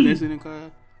 If you listening,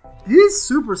 cuz He's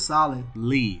super solid.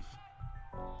 leave.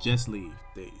 Just leave.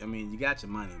 I mean, you got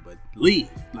your money, but leave.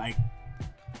 Like,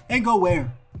 And go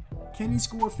where? Can he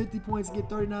score 50 points, get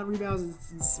 39 rebounds,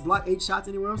 and block 8 shots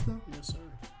anywhere else though? Yes, sir.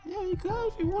 yeah, you could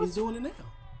if you want. He's doing it now.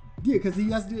 Yeah, because he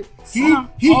has to. Some-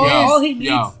 He All is he needs,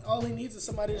 Yo. all he needs is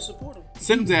somebody to support him.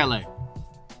 Send him to LA.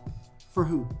 for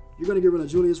who? You're gonna get rid of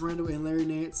Julius Randle and Larry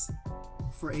Nance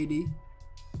for AD?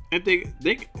 If they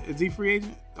is he free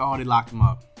agent? Oh, they locked him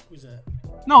up. Who's that?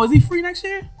 No, is he free next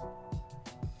year?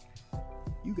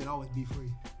 You can always be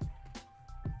free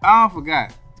I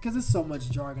forgot. because there's so much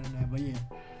jargon in that. But yeah,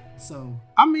 so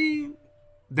I mean,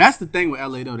 that's the thing with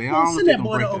LA though. They Man, don't send think that gonna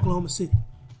boy to break that. Oklahoma City.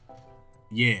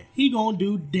 Yeah, He gonna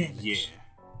do damage.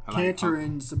 yeah. Cantor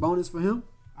and Sabonis for him.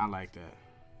 I like that.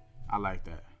 I like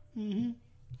that.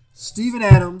 Steven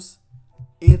Adams,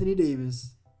 Anthony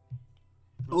Davis,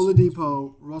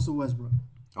 Oladipo, Russell Westbrook.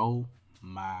 Oh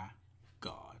my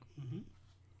God.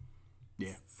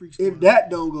 Yeah. Freaks If that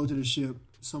don't go to the ship,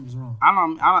 something's wrong.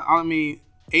 I mean,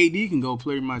 AD can go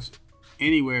pretty much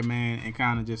anywhere, man, and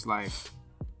kind of just like,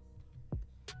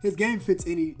 His game fits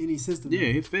any system. yeah,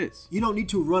 it fits. You don't need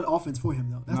to run offense for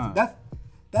him though. Nah.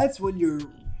 That's when you're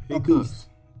He a cooks. beast.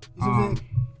 You see what I'm saying?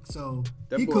 So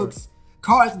that he boy- cooks.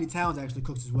 Carl Anthony Towns actually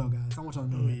cooks as well, guys. I want y'all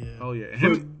to know that. Oh yeah.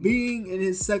 For Him, being in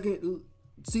his second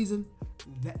season,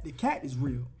 that the cat is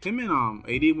real. him and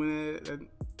AD went at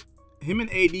him and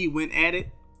AD went at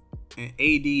it, and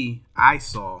AD I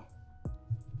saw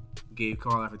gave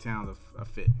Karl Anthony Towns a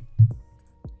fit.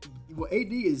 Well,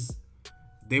 AD is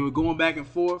They were going back and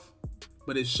forth,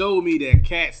 but it showed me that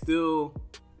Cat still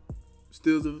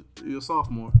a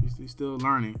sophomore. He's still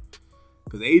learning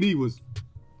because AD was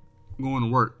going to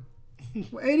work.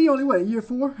 well, AD only what, year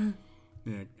 4?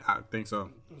 Yeah, I think so.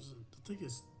 I think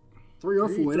it's 3 or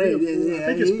 4. Three or Yeah, four. I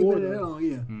think it's he ain't 4 been there though. long,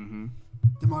 yeah. Mm-hmm.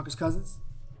 DeMarcus Cousins.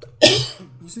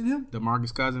 You seen him?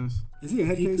 DeMarcus Cousins, Is he a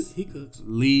head case? he cooks.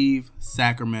 leave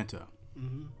Sacramento.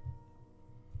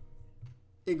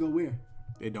 It go where?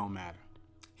 It don't matter.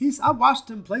 I watched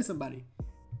him play somebody,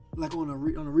 like on a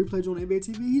replay on NBA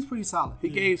TV. He's pretty solid. He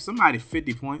gave somebody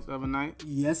 50 points the other night.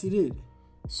 Yes, he did.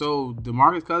 So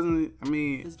DeMarcus Cousins, I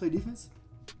mean, Does he play defense?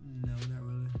 No, not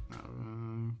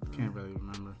really. can't really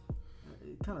remember.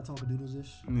 Kind of talking doodles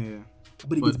ish. Yeah,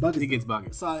 But he gets buckets. He gets though.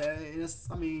 buckets. So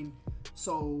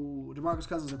so DeMarcus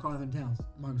Cousins or Karl Anthony Towns?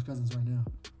 DeMarcus Cousins right now.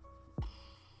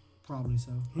 Probably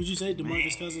so. Who'd you say?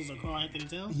 DeMarcus Cousins or Karl Anthony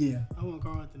Towns? Yeah, I want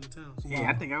Karl Anthony Towns. Yeah,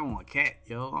 I think I want Cat,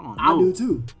 yo. I don't know. I do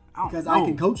too. I don't Because know. I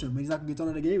can coach him, and he's not gonna get thrown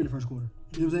out of the game in the first quarter.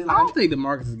 You know what I'm saying? I don't think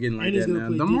DeMarcus is getting like And he's that gonna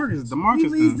now. play DeMarcus, defense. he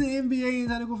DeMarcus leads done- the NBA in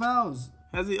technical fouls.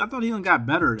 has he? I thought he done got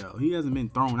better though. He hasn't been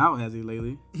thrown out, has he,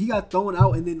 lately? He got thrown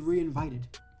out and then re-invited.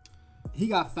 He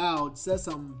got fouled, said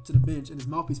something to the bench, and his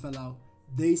mouthpiece fell out.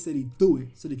 They said he threw it,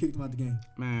 so they kicked him out the game.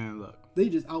 Man, look, They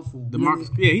just out for him. You know what I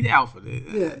DeMarcus. mean? Yeah, he's out for this.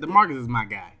 Yeah. DeMarcus is my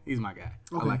guy. He's my guy.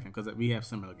 Okay. I like him because we have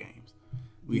similar games.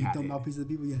 We You hot throw headed. mouthpieces at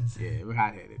people, yes. Yeah, we're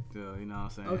hot headed. You know what I'm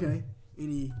saying? Okay.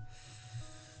 Any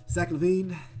Zach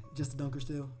LaVine, just a dunker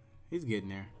still. He's getting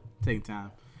there. Taking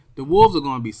time. The Wolves are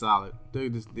going to be solid. They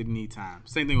need time.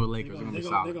 Same thing with Lakers. They're going to be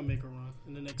They're solid. gonna make a run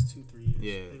in the next 2-3 years.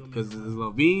 Yeah, They're gonna make because a there's run.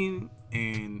 Levine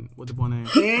and what the boy name?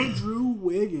 Andrew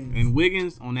Wiggins. And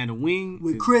Wiggins on that wing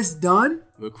with is- Chris Dunn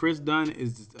with Chris Dunn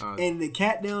is and the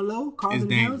cat down low, Karl It's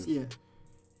Anthony Towns. dangerous.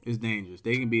 Yeah. is dangerous.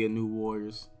 They can be a new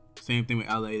Warriors. Same thing with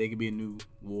LA. They can be a new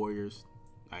Warriors.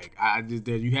 Like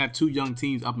you have two young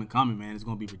teams up and coming, man. It's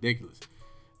gonna be ridiculous.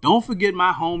 Don't forget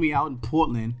my homie out in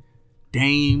Portland,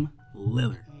 Dame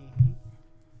Lillard.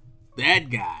 That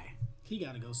guy. He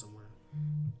gotta go somewhere.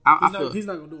 I feel He's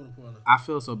not gonna do it in Portland. I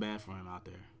feel so bad for him out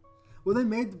there. Well, they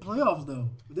made the playoffs though.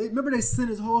 Remember they sent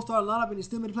his whole starting lineup and he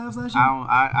still made the playoffs last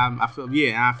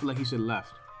year. I feel like he should have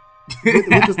left.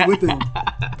 with them.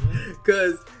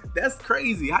 Cause that's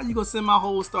crazy. How you gonna send my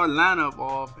whole starting lineup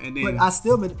off and then? But I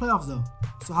still made the playoffs though.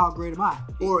 So how great am I?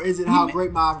 Or is it how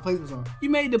great my replacements are? You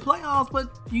made the playoffs, but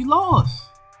you lost.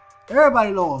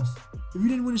 Everybody lost. If you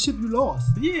didn't win the ship, you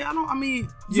lost. Yeah,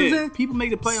 Yeah, people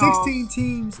make the playoffs. 16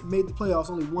 teams made the playoffs,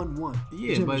 only won.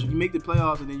 Yeah, but you make the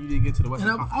playoffs and then you didn't get to the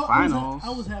Western Conference Finals. I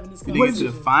was having this conversation. You didn't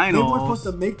get to the finals. They weren't supposed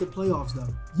to make the playoffs though.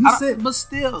 You said, but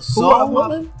still,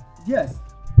 yes.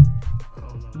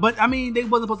 But I mean, they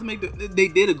wasn't supposed to make the. They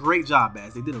did a great job,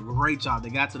 Baz. They did a great job. They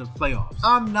got to the playoffs.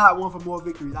 I'm not one for more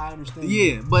victories. I understand.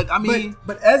 Yeah, but I mean,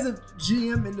 but as a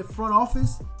GM in the front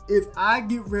office, if I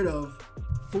get rid of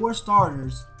 4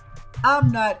 starters,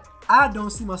 I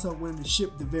don't see myself winning the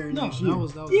ship the very next year.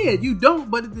 Yeah, you don't.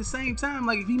 But at the same time,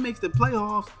 like if he makes the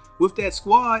playoffs with that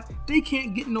squad, they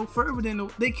can't get no further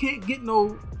than they can't get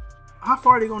no. How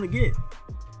far are they going to get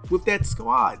with that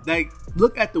squad? Like,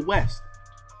 look at the West.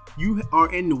 You are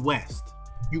in the West.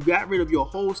 You got rid of your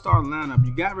whole starting lineup.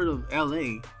 You got rid of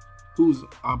LA, who's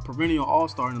a perennial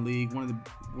all-star in the league, one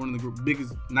of the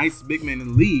biggest, nicest big men in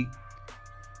the league.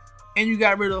 And you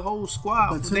got rid of the whole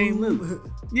squad for Dame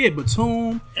Lillard. Yeah,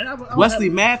 Batum. Wesley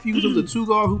Matthews was a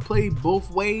 2-guard who played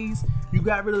both ways. You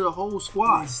got rid of the whole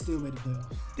squad. They still made the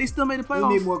playoffs.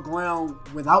 They made more ground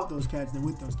without those cats than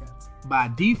with those cats. By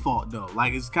default, though.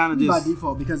 Like, it's kind of just... By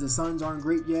default, because the Suns aren't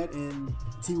great yet and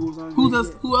T-Wolves aren't great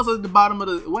yet. Who else is at the bottom of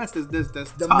the West that's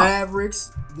the tough?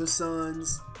 Mavericks, the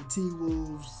Suns, the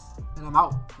T-Wolves, and I'm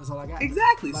out. That's all I got.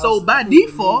 Exactly. So, by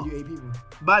default...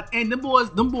 And them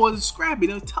boys are scrappy.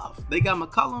 They're tough. They got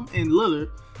McCollum and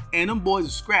Lillard, and them boys are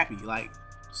scrappy. Like,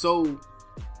 so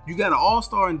you got an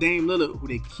all-star in Dame Lillard who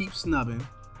they keep snubbing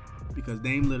because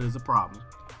Dame Lillard is a problem.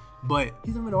 But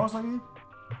he's never been an all-star game.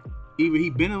 Either he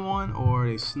been in one or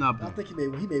they snubbed him. I think he made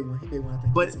one. He made one. I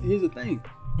think. But here's the thing: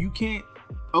 you can't.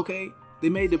 Okay, they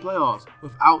made the playoffs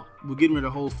with getting rid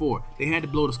of the whole 4. They had to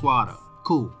blow the squad up.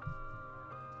 Cool.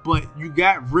 But you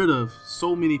got rid of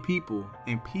so many people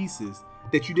and pieces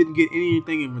that you didn't get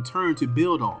anything in return to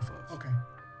build off of. Okay.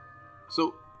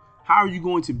 So, how are you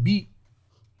going to beat?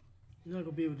 You're not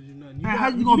going to be able to do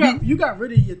nothing. You got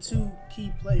rid of your 2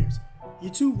 key players,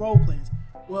 your 2 role players.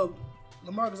 Well,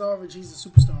 LaMarcus Aldridge, he's a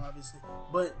superstar, obviously.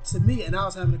 But to me, and I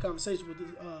was having a conversation with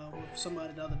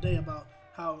somebody the other day about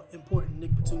how important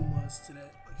Nick Batum was to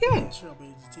that.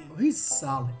 Trailblazers team. Well, he's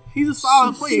solid. He's a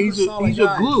solid player. He's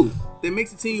your glue that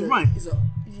makes the team run.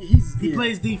 He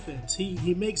plays defense.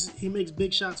 He makes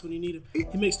big shots when you need him.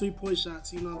 He makes 3-point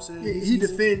shots. You know what I'm saying? Yeah, he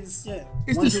defends. Yeah,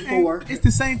 it's the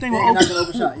same thing with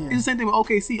OKC. It's the same thing with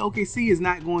OKC. OKC is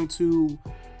not going to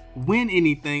win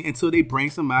anything until they bring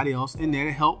somebody else in there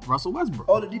to help Russell Westbrook.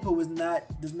 Oladipo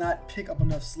does not pick up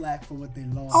enough slack for what they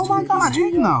lost. Oh my God,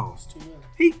 heck no.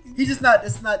 He's just not.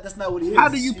 That's not what he is. How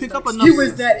do you pick up enough? He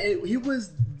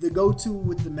was the go-to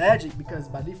with the Magic because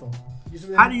by default.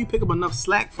 How do you pick up enough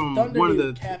slack from Thunder one of need the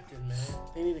a captain, man?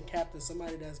 They need a captain,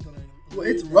 somebody that's gonna. Well,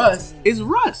 it's Russ. It's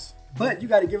Russ. But you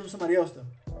got to give him somebody else though.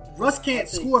 Russ can't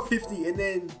score 50 and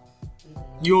then.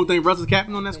 You don't think Russ is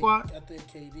captain on that squad? I think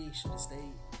KD should have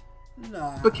stayed.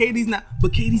 Nah. But KD's not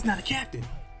a captain.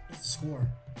 He's a scorer.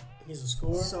 He's a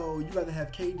scorer. So you got to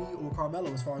have KD or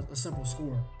Carmelo as far as a simple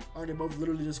scorer. Aren't they both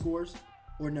literally just scorers?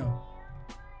 Or no?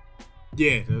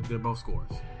 Yeah, they're both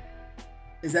scorers.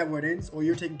 Is that where it ends? Or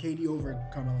you're taking KD over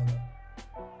Carmelo though?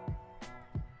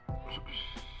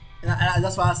 And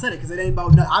that's why I said it, because it ain't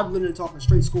about nothing. I'm literally talking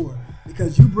straight scorer.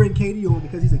 Because you bring KD on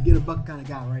because he's a get a bucket kind of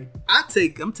guy, right?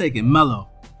 I'm taking Melo.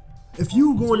 If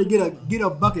you going to get a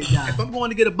bucket guy. If I'm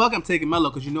going to get a bucket, I'm taking Melo,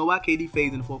 because you know why? KD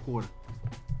fades in the 4th quarter.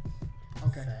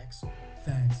 Okay.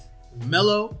 Facts.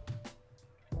 Melo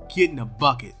getting a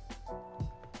bucket.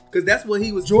 Because that's what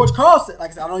he was. George Carlson,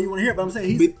 like I said, I don't know you want to hear it, but I'm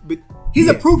saying he's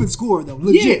a proven scorer though.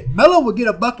 Legit. Yeah. Melo would get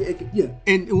a bucket.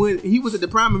 And when he was at the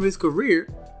prime of his career,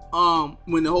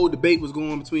 when the whole debate was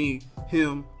going between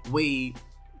him, Wade,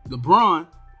 LeBron,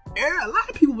 a lot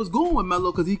of people was going with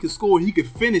Melo because he could score. He could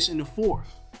finish in the 4th.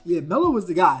 Yeah, Melo was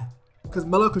the guy. Because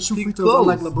Melo could shoot free throws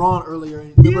like LeBron earlier.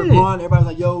 Remember LeBron? Everybody was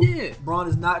like, yo, LeBron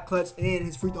is not clutch and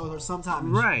his free throws are sometimes.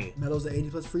 Right. Melo's an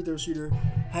 80-plus free throw shooter.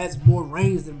 Has more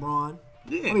range than Bron.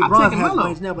 Yeah, I mean, Bron has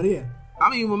range now, but yeah. I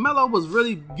mean, when Melo was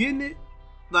really getting it,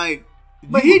 like...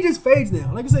 But he just fades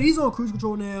now. Like I said, he's on cruise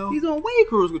control now. He's on way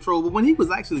cruise control. But when he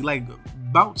was actually, like,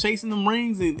 about chasing them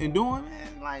rings and doing,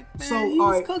 man, he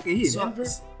was cooking here. Denver?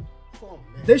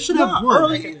 They should have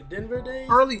won. Like in the Denver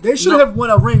days? They should have won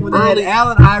a ring when they had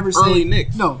Allen Iverson. Early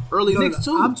Knicks. Early Knicks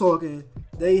too. I'm talking.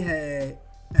 They had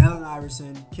Allen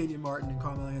Iverson, Kenyon Martin, and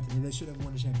Carmelo Anthony. They should have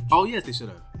won the championship. Oh yes, they should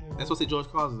have. That's what I say. George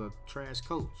Carlin is a trash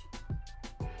coach.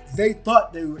 They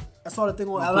thought they were. I saw the thing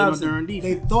on Allen Iverson.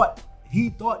 He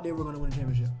thought they were going to win the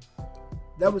championship.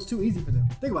 That was too easy for them.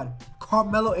 Think about it.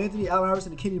 Carmelo Anthony, Allen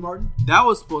Iverson, and Kenyon Martin. That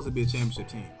was supposed to be a championship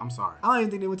team. I'm sorry. I don't even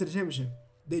think they went to the championship.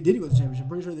 They didn't go to the championship.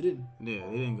 Pretty sure they didn't. Yeah,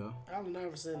 they didn't go. Allen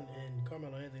Iverson and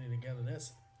Carmelo Anthony together,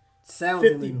 that's Sounds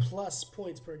 50 illegal. plus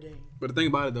points per game. But the thing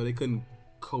about it though, they couldn't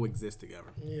coexist together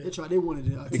Yeah. They tried. They wanted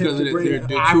to because to bring they're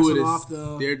two Iverson of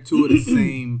off they're two of the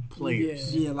same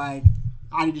players. Yeah, like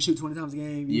I need to shoot 20 times a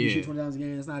game. You need to shoot 20 times a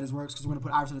game. That's not how this works because we're gonna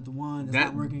put Iverson at the one. That's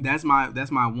not working. That's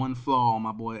my one flaw on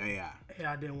my boy AI.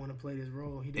 AI didn't want to play this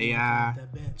role. He didn't AI. want to play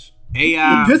off that bench.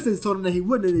 AI. The Pistons told him that he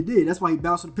wouldn't, and they did. That's why he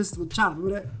bounced with the Pistons with China.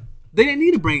 Remember that? They didn't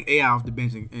need to bring AI off the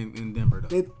bench in Denver though.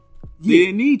 They Yeah.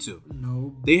 didn't need to.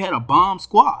 No. They had a bomb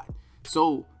squad.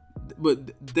 So, but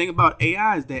the thing about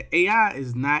AI is that AI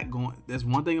is not going. That's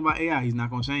one thing about AI. He's not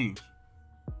going to change,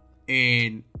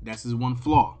 and that's his one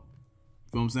flaw.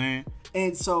 You know what I'm saying?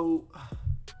 And so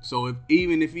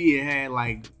Even if he had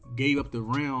like gave up the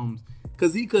realms,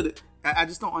 because he could. I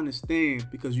just don't understand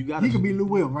because you got. he could be Lou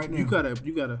Will right now. You gotta. Is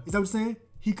that what I'm saying?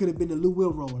 He could have been the Lou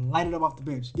Will role and light it up off the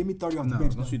bench. Give me 30 off the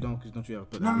bench. Don't you ever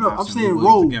put No. I'm saying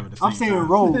roll. I'm saying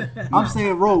roll. I'm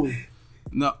saying roll.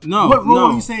 No. What role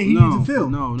are you saying he needs to fill?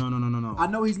 No. I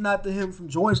know he's not the him from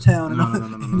Georgetown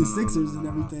and the Sixers and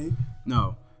everything.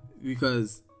 No,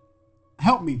 because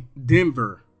Help me.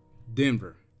 Denver,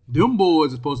 them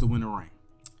boys are supposed to win a ring.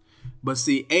 But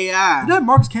see, AI. Did that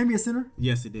Marcus Camby a center?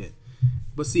 Yes, it did.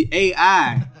 But see,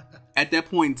 AI at that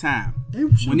point in time, They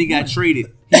when he got traded,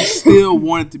 he still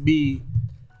wanted to be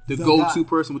the The go-to guy.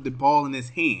 person with the ball in his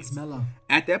hands. Melo.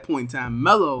 At that point in time,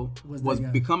 Melo Was was that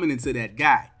guy. becoming into that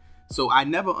guy. So I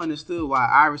never understood why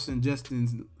Iverson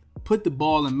Justin put the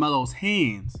ball in Melo's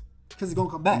hands, Because it's going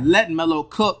to come back. let Melo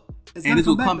cook, It's and gonna it's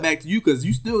gonna come come back, back to you because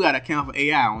you still got to account for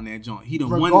AI on that joint. He done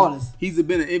won. Regardless. He's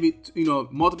been an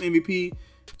multiple MVP,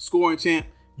 scoring champ.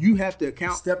 You have to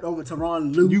account. Stepped over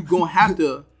Tyronn Lue. You gonna have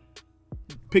to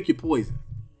pick your poison.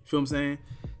 Feel what I'm saying?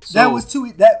 So, That was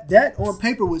too. That on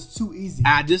paper was too easy.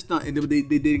 I just don't. They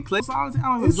didn't click. I don't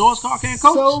know if George Carl can't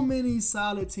coach. So many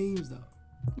solid teams though.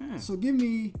 Yeah. So give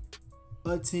me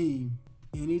a team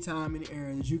anytime, any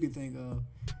era that you can think of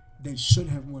that should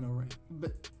have won a ring.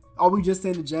 But are we just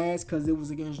saying the Jazz because it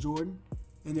was against Jordan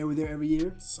and they were there every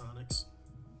year? Sonics.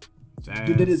 Jazz,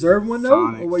 Did they deserve one though,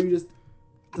 Sonics. or were you just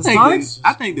the Sonics?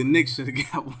 I think the Knicks should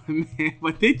have got one, man,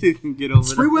 but they didn't get over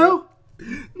Sprewell?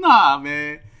 Nah,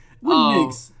 man. What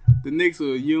Knicks? The Knicks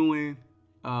were Ewing.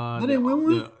 They didn't win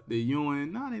one? The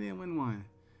Ewing. No, they didn't win one.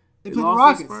 They They played the lost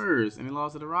Rockets. to the Spurs, and they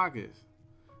lost to the Rockets.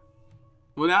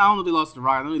 Well, I don't know if they lost to the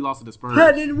Rockets. I know they lost to the Spurs.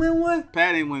 Pat didn't win one.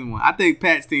 Pat didn't win one. I think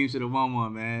Pat's team should have won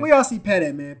one, man. Where y'all see Pat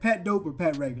at, man? Pat dope or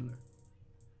Pat regular?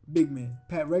 Big man.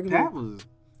 Pat regular. Pat was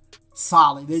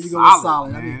solid. There you go with Solid,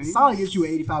 solid. I man. mean, solid gets you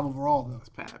an 85 overall though.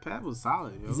 Pat was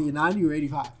solid, yo. Is he a 90 or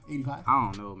 85? 85. I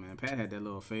don't know, man. Pat had that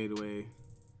little fadeaway.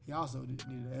 He also needed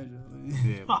an edge.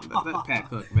 Yeah, that Pat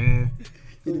Cook, man.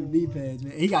 He did the knee pads,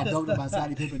 man. He got dunked by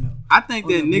Scottie Pippen though. I think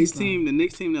On that the Knicks baseline. the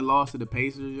Knicks team that lost to the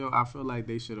Pacers, yo, I feel like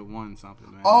they should have won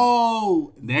something, man.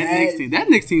 Oh, that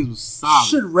Knicks team was solid.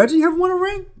 Should Reggie have won a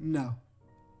ring? No.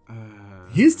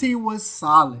 His team was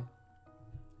solid.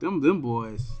 Them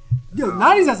boys. Yo,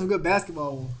 90s had some good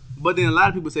basketball. But then a lot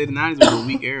of people say the 90s was a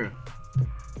weak era.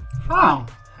 How?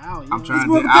 How? I'm trying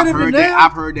more to. I've competitive heard than that. now.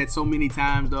 I've heard that so many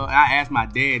times though. I asked my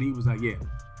dad, he was like, "Yeah,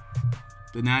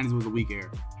 the 90s was a weak era."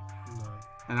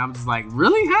 And I'm just like,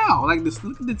 "Really? How? Like,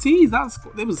 look at the teams.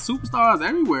 There was superstars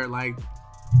everywhere. Like,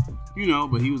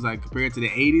 But he was like, compared to the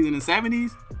 80s and the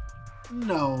 70s,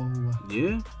 No.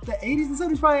 yeah. The 80s and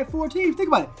 70s probably had 4 teams. Think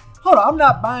about it. Hold on, I'm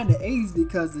not buying the 80s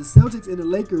because the Celtics and the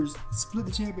Lakers split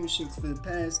the championships for the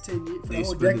past 10 years. For They the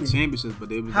whole split decade. the championships, but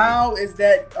they was How is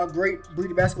that a great breed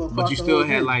of basketball? but across you the still whole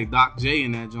had thing? like Doc J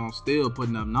in that joint still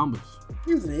putting up numbers.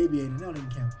 He was in the ABA, and that don't even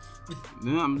count.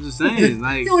 Yeah, I'm just saying,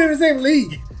 like, He don't even the same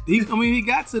league he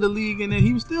got to the league and then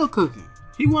he was still cooking.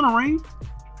 He won a ring.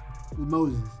 with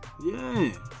Moses.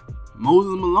 Yeah,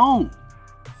 Moses Malone.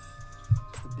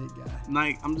 That's the big guy.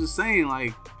 Like, I'm just saying,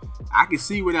 like, I can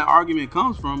see where that argument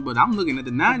comes from, but I'm looking at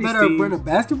the 90s Better team. brand of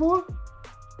basketball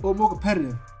or more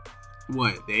competitive?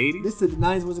 What, the 80s? This said the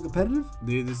 90s wasn't competitive.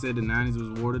 They just said the 90s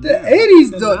was watered The down.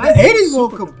 80s, though. The 80s were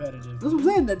super competitive. competitive. That's what I'm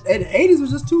saying. The 80s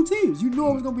was just 2 teams. You knew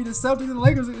it was going to be the Celtics and the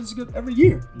Lakers every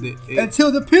year.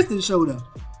 Until the Pistons showed up.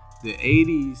 The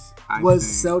 80s Was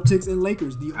Celtics and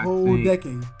Lakers the whole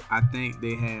decade. I think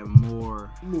they had more.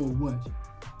 More what?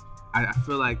 I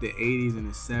feel like the 80s and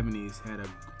the 70s had a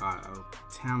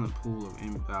talent pool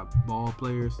of ball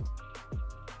players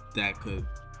that could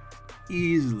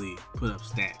easily put up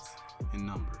stats and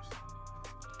numbers.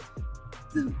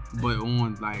 But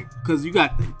on because you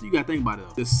got to think about it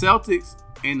though. The Celtics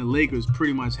and the Lakers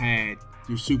pretty much had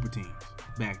your super teams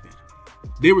back then.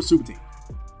 They were super teams.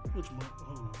 Which one?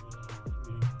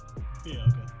 Yeah,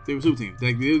 okay. They were super teams.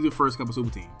 They were the first couple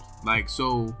super teams.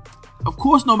 So, of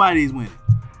course nobody's winning.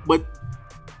 But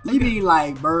you mean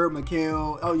like Bird,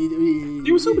 McHale? Oh, yeah.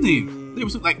 They were super teams. They were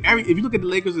if you look at the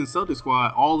Lakers and Celtics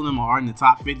squad, all of them are in the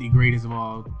top 50 greatest of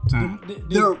all time.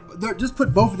 They're just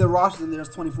put both of their rosters in there. There's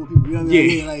 24 people. You know what I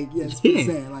mean? It's pretty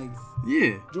sad.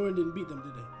 Yeah. Jordan didn't beat them,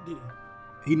 did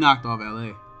he? He knocked off LA.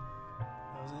 That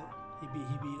was it.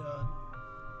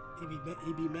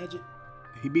 He beat Magic.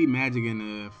 He beat Magic in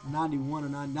the 91 or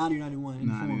 91.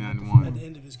 91 at the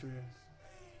end of his career.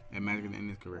 At Magic at the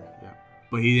end of his career, yeah.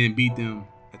 But he didn't beat them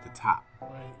at the top.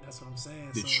 Right, that's what I'm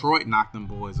saying. Detroit knocked them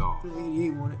boys off.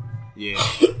 88 won it. Yeah.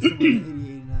 88,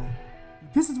 89. The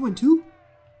Pistons win 2?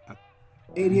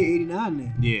 88, 89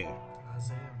 then. Yeah.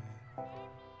 Isaiah, man.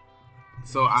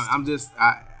 So I'm just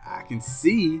I can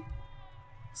see.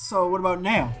 So what about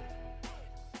now?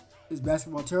 Is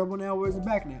basketball terrible now? Where's it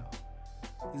back now?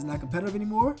 Is it not competitive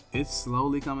anymore? It's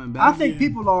slowly coming back. I think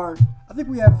I think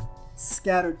we have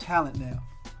scattered talent now.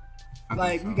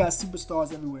 We got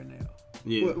superstars everywhere now.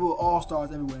 Yeah. We're all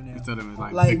stars everywhere now. Instead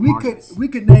of we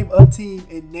could name a team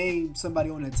and name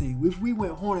somebody on that team. If we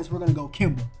went Hornets, we're gonna go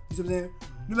Kimba. You see what I'm saying?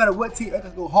 No matter what team, I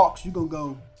could go Hawks. You're gonna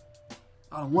go.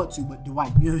 I don't want to, but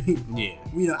Dwight. You know what I mean?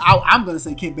 Yeah. I'm gonna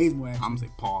say Kent Bazemore. Actually. I'm gonna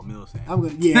say Paul Millsap. I'm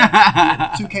gonna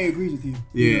 2K agrees with you.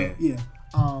 Yeah. Yeah.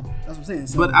 That's what I'm saying.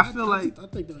 So, but I feel I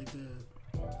think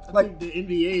the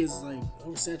NBA is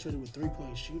oversaturated with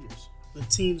 3-point shooters. The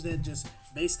teams that just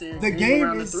base their game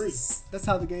around the three. That's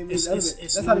how the game is.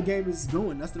 That's how the game is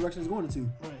going. That's the direction it's going into.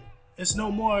 Right. It's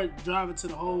no more driving to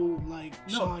the hole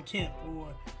Sean Kemp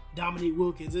or Dominique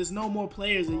Wilkins. There's no more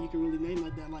players that you can really name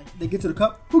like that. They get to the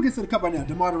cup. Who gets to the cup right now?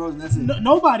 DeMar DeRozan. That's it.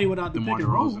 Nobody without the DeMar pick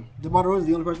and roll. DeRozan. DeMar DeRozan is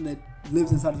the only person that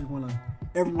lives inside the 3-point line.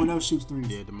 Everyone else shoots threes.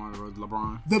 Yeah, DeMar DeRozan,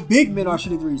 LeBron. The big men are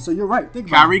shooting threes. So you're right. Think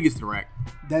about Kyrie gets the rack.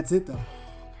 That's it though.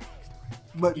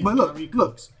 But look.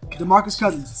 DeMarcus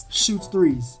Cousins shoots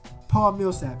threes. Paul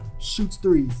Millsap shoots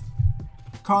threes.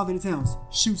 Karl Anthony Towns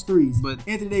shoots threes. But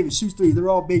Anthony Davis shoots threes. They're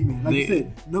all big men. Like you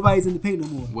said, nobody's in the paint no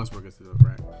more. Westbrook gets the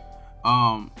rack.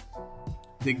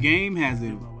 The game has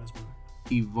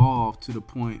evolved to the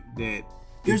point that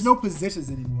there's no positions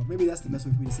anymore. Maybe that's the best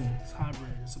way for me to say it. It's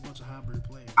hybrid. It's a bunch of hybrid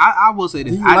players. I will say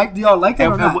this. Do y'all like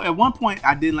that or not? At one point,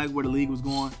 I didn't like where the league was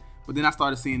going, but then I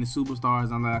started seeing the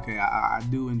superstars. I'm like, okay, I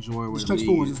do enjoy where the stretch league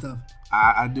forwards is. and stuff.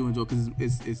 I do enjoy because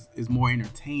it's more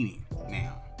entertaining now. You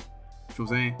know what I'm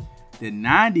saying? The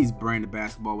 90s brand of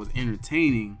basketball was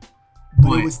entertaining,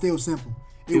 but it was still simple.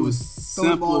 It was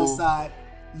throw the ball inside,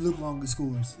 Luke Longley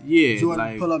scores. Yeah,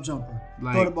 Jordan pull-up jumper.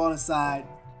 Throw the ball inside,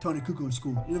 Tony Kukoc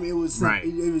score. You know what I mean? It was simple. Right.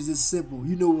 It was just simple.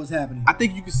 You knew what was happening. I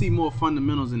think you could see more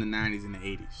fundamentals in the 90s and the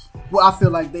 80s. Well, I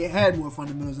feel like they had more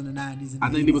fundamentals in the 90s and the 80s. I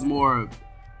think there was more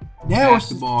now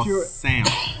basketball sound.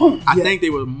 I think they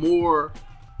were more...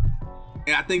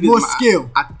 And I think more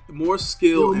skill. More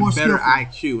skill and better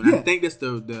IQ. And I think that's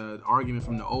the argument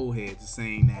from the old heads is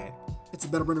saying that it's a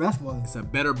better brand of basketball. It's a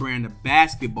better brand of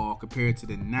basketball compared to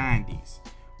the 90s.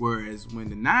 Whereas when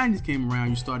the 90s came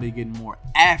around, you started getting more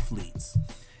athletes.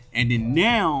 And then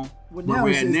now,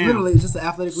 literally just an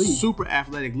athletic league. Super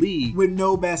athletic league. With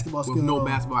no basketball skill. With no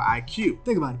basketball IQ.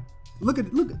 Think about it. Look at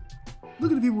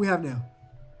the people we have now.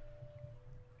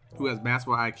 Who has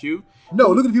basketball IQ? No,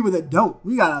 look at the people that don't.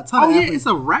 We got a ton of athletes. Yeah, it's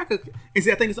a rack of... And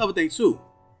see, I think it's the other thing, too.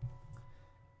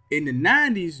 In the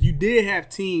 90s, you did have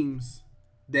teams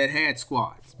that had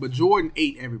squads. But Jordan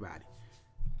ate everybody.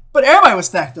 But everybody was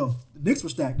stacked, though. The Knicks were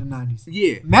stacked in the 90s.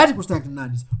 Yeah. Magic was stacked in the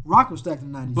 90s. Rock was stacked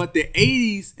in the 90s. But the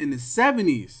 80s and the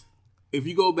 70s, if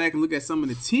you go back and look at some of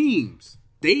the teams,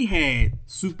 they had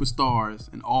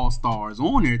superstars and all-stars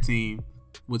on their team.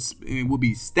 Would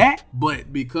be stacked,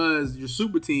 but because your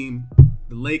super team,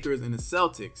 the Lakers and the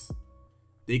Celtics,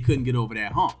 they couldn't get over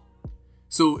that hump.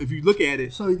 So if you look at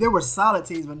it, so there were solid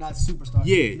teams, but not superstars.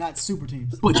 Yeah, not super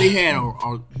teams. But they had,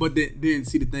 but then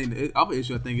see the thing. The other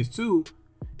issue I think is too,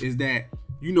 is that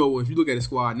if you look at the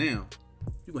squad now,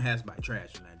 you gonna have somebody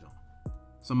trash on that joint.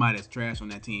 Somebody that's trash on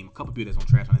that team. A couple people that's on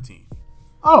trash on that team.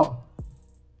 Oh,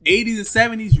 80s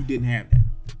and 70s, you didn't have that.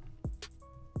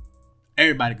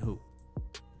 Everybody could hoop.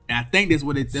 And I think that's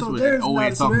what the old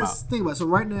heads talking about. Think about it. So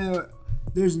right now,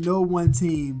 there's no one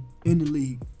team in the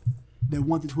league that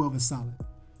 1 through 12 is solid.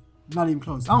 Not even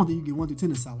close. I don't think you get 1 through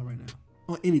 10 is solid right now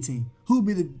on any team. Who would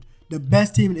be the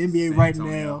best team in the NBA right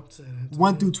now?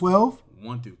 1 through 12.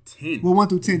 1 through 10. Well, 1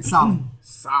 through 10 solid.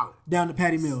 Solid. Down to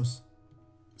Patty Mills.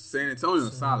 San Antonio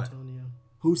is solid. Antonio.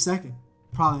 Who's second?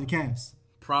 Probably the Cavs.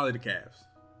 Probably the Cavs.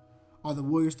 Are the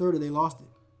Warriors third or they lost it?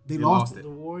 They lost lost it. The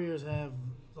Warriors have.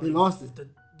 They lost it.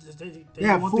 They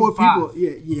have won 4 through 5. people.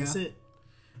 Yeah. That's it.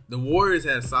 The Warriors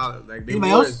had solid. Like the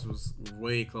Anybody Warriors else? was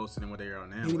way closer than what they are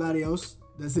now. Anybody else?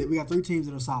 That's it. We got 3 teams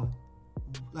that are solid.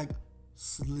 Like,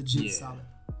 legit Yeah. solid.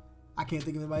 I can't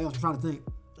think of anybody else. I'm trying to think.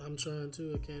 I'm trying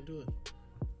to. I can't do it.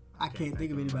 I can't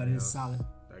think of anybody that's else solid.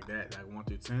 like that. Like 1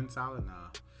 through 10 solid. Nah.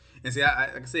 And see,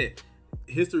 like I said,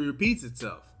 history repeats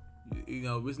itself. You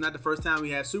know, it's not the first time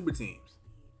we had super teams.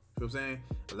 You know what I'm saying?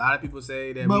 A lot of people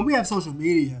say that. But we have social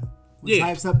media, which Yeah.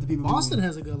 hypes up the people. Boston moving.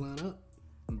 has a good lineup.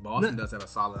 Boston does have a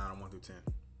solid line on 1 through 10.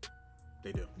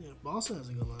 They do. Yeah, Boston has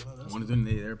a good lineup. That's 1 through 10,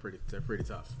 they're pretty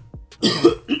tough.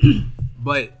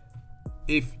 But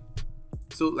if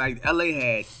so, like LA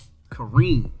had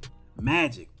Kareem,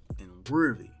 Magic, and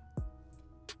Worthy.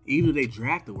 Even though they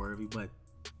drafted Worthy, but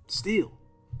still,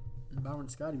 Byron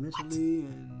Scott eventually,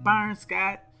 and Byron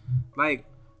Scott, like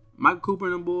Michael Cooper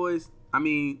and them boys. I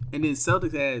mean, and then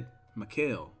Celtics had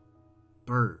McHale,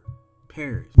 Bird,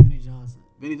 Parrish, Vinny Johnson.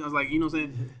 Vinny Johnson. Like, you know what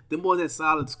I'm saying? Them boys had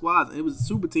solid squads. It was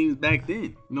super teams back then. You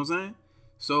know what I'm saying?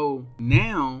 So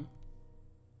now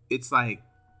it's like,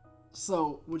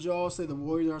 So, would y'all say the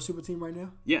Warriors are a super team right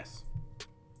now? yes,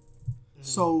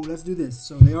 So, let's do this.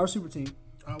 So, they are a super team.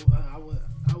 I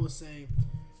would say.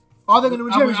 Are they going to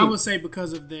win I championship? would say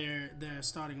because of their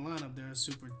starting lineup, they're a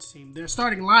super team. Their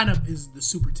starting lineup is the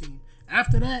super team.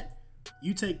 After that,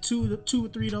 you take two or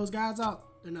three of those guys out,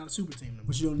 they're not a super team no more.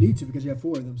 But you don't need to because you have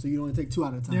 4 of them, so you only take 2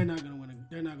 out of the time. They're not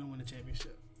gonna win a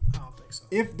championship. I don't think so.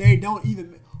 If they don't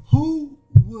even, who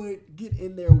would get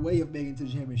in their way of making it to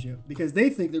the championship? Because they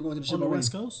think they're going to the On the championship.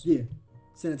 West Coast, Yeah,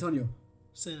 San Antonio.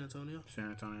 San Antonio. San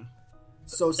Antonio.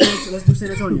 So let's do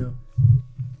San Antonio.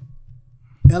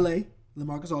 L.A.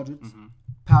 LaMarcus Aldridge,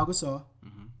 Pau Gasol,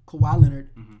 Kawhi Leonard,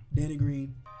 Danny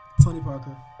Green, Tony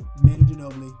Parker, Manu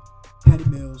Ginobili, Patty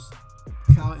Mills,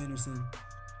 Kyle Anderson.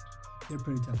 They're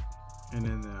pretty tough. And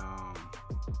then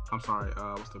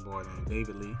what's the boy name?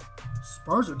 David Lee.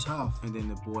 Spurs are tough. And then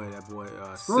that boy,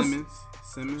 Spurs-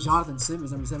 Simmons. Jonathan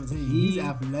Simmons, number 17. He's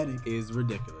athletic. Is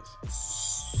ridiculous.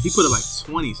 He put it like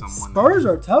 20 something. Spurs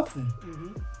are tough then.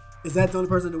 Is that the only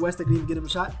person in the West that can even get him a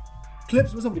shot?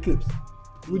 Clips? What's up with the Clips?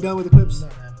 We done with the Clips?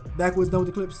 Not happening. Backwoods done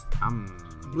with the Clips?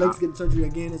 Blake's getting surgery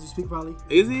again as we speak, probably.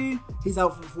 Is he? He's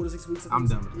out for 4 to 6 weeks. I'm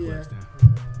done with the Yeah. Clips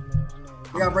then.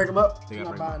 They gotta break him up. They I'm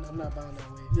gotta not break him buying. I'm not buying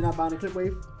that way. You're not buying the Clip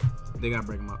wave? up. They gotta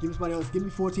break him up. Give me somebody else. Give me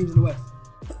 4 teams in the West.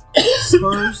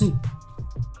 Spurs.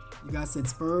 You guys said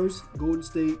Spurs, Golden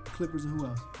State, Clippers, and who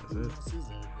else? That's it.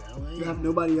 You have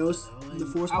nobody else in the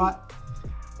 4 spot?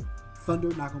 Thunder,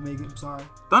 not gonna make it. I'm sorry.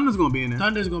 Thunder's gonna be in there.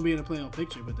 Thunder's gonna be in the playoff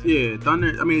picture, but Yeah,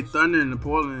 Thunder. I mean, Thunder and the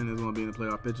Portland is gonna be in the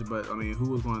playoff picture. But I mean, who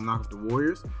was gonna knock off the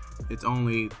Warriors? It's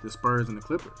only the Spurs and the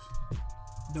Clippers.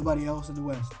 Nobody else in the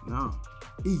West. No.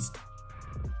 East.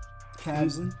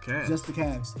 Cavs. Cavs. Just the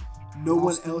Cavs. No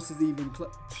one else is even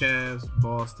Cavs,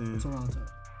 Boston,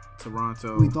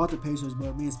 Toronto. We thought the Pacers,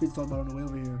 but me and Spitz talked about it on the way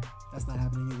over here. That's not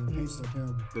happening either. The Pacers are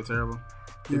terrible. They're terrible.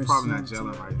 They're They're probably not so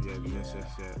gelling terrible. right. Yeah, that's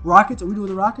just shit. Rockets? Are we doing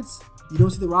the Rockets? You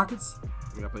don't see the Rockets?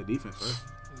 We gotta play defense first.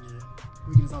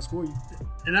 We can just outscore you.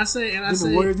 And I say, Didn't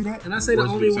the Warriors do that? and I say the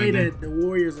Warriors only do the way same that the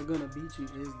Warriors are gonna beat you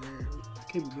is their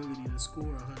capability to score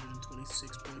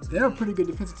 126 points. They're a pretty good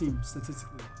defensive team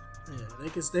statistically. Yeah, they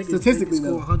can Statistically,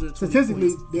 score though. 120 Statistically,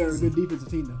 points. they're a good defensive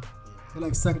team, though. They're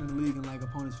like second in the league in like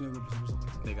opponents' field goal percentage or something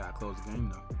like that. They gotta close the game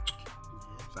though.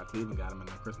 So Cleveland got them in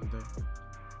that Christmas Day.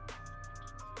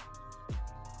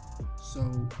 So,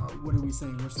 what are we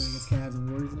saying? We're saying it's Cavs and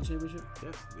Warriors in the championship?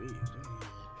 Yes, indeed.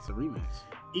 It's a rematch.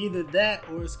 Either that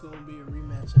or it's gonna be a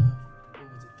rematch of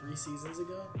what was it, 3 seasons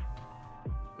ago?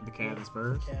 With the Cavs and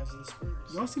Spurs. Cavs and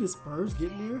Spurs. Y'all see the Spurs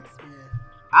getting there? Yeah.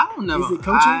 I don't know. Is it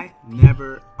coaching? I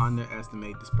never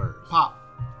underestimate the Spurs. Pop.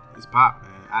 It's pop,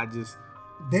 man. I just.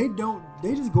 They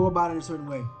just go about it a certain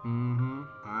way. Mm-hmm.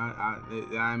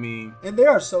 I mean. And they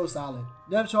are so solid.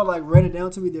 Now that y'all like read it down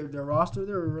to me, their roster,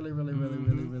 they're really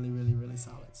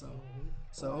solid.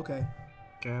 So okay.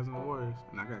 Cavs and the Warriors.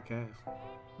 And I got Cavs.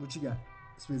 What you got?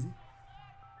 Spizzy?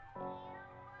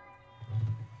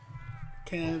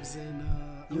 Cavs and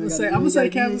You I'm ain't gonna gotta- say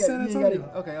you Cavs ain't and San gotta- you ain't Antonio.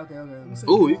 gotta- Okay. say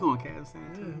Ooh, Cavs. you going Cavs and San Yeah,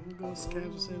 Antonio? we're going Cavs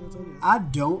and San Antonio. I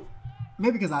don't.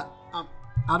 Maybe because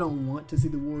I don't want to see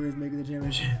the Warriors make the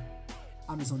championship.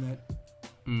 I'm just on that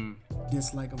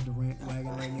dislike of Durant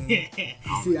wagon right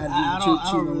now. See, I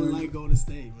don't really like Golden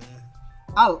State, man.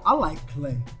 I like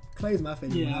Clay. Clay's my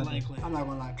favorite. Yeah, one I out like there. Clay. I'm not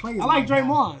gonna lie. Clay is I like my guy.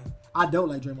 Draymond. I don't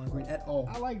like Draymond Green at all.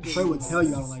 I like Clay would Draymond. tell you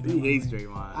I don't like He Draymond. hates Green.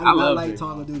 Draymond. I do I not love like Draymond.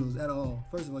 Tonga Doodles at all.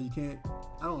 First of all, you can't.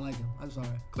 I don't like him. I'm sorry.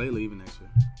 Clay leaving next year.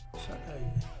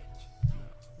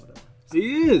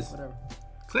 He is. Whatever.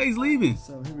 Clay's leaving.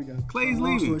 So here we go. Clay's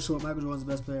Long leaving. story short, Michael Jordan's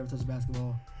the best player ever touched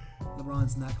basketball.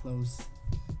 LeBron's not close.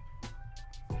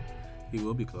 He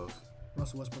will be close.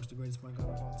 Russell Westbrook's the greatest point guard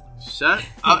of all time. Shut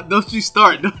up. Don't you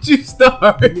start. Don't you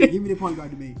start. Give me the point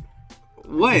guard debate.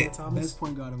 Isaiah What? Thomas. Best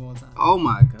point guard of all time. Oh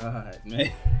my God,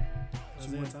 man.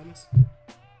 Isaiah Thomas.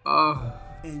 Oh.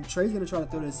 And Trey's gonna try to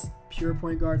throw this pure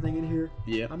point guard thing in here.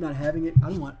 Yeah. I'm not having it. I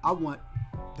want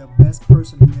the best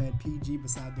person who had PG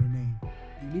beside their name.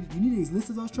 You need these lists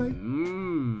of those, Trey?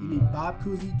 You need Bob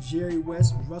Cousy, Jerry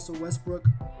West, Russell Westbrook,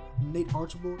 Nate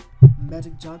Archibald,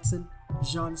 Magic Johnson,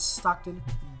 John Stockton,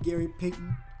 Gary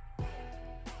Payton,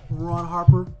 Ron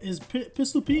Harper. Is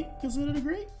Pistol Pete considered a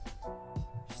great?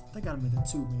 They got him at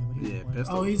the 2, man. But Yeah, one.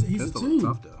 Pistol. Oh, he's a Pistol 2. was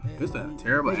tough though. Yeah, Pistol had a he-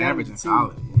 terrible they got him average at in the 2.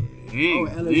 college. Yeah. Oh,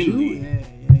 Dang, LSU. Lindy.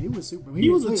 Yeah, he was super. He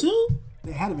was a played- 2.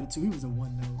 They had him at a 2. He was a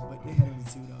 1 though, but they had him at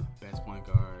a 2 though. Best point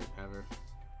guard ever.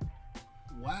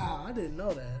 Wow, I didn't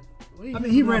know that. Where you I mean,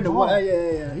 getting he that ran the ball? ball.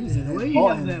 Yeah. He was in Where that you ball.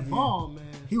 getting that handler, ball, man?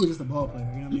 He was just a ball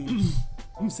player. You know what I mean?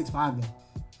 He was 6'5" though.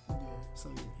 Yeah, So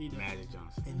yeah. he did. Magic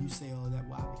Johnson. And you say all of that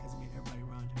why? Because it made everybody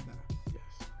around him better. Yes.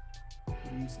 What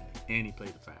do you say? And he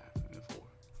played the 5 and the 4.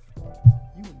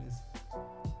 You in this?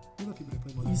 You know people that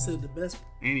play more. You than said the best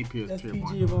And he pure best pure PG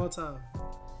point of guard. all time.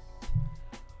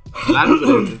 A lot of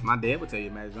people, my dad would tell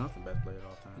you Magic Johnson best player of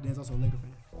all But time. Dad's also a Laker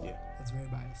fan. Yeah. That's very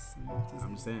biased.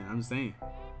 I'm just saying.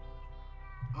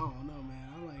 I don't know, man.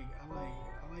 I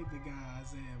like the guy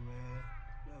Isaiah,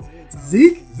 man. Isaiah Thomas.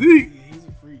 Zeke? Zeke. Yeah, he's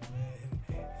a freak,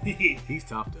 man. He's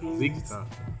tough though. Zeke's tough.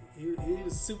 He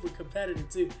was super competitive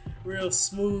too. Real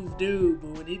smooth dude,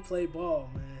 but when he played ball,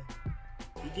 man,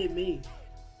 he get mean.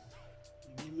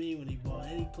 He get mean when he ball,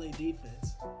 and he play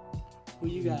defense. Who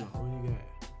you got? Who you got?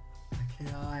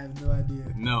 I have no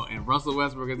idea. No, and Russell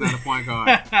Westbrook is not a point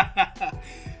guard.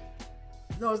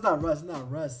 No, it's not Russ. It's not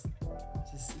Russ.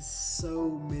 Just it's so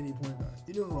many point guards.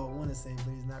 You know who I want to say,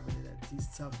 but he's not really that. He's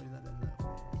tough, but he's not that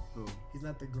tough, man. Who? He's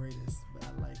not the greatest, but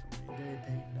I like him, man. Gary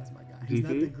Payton, that's my guy. He's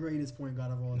not GP? the greatest point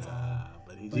guard of all time.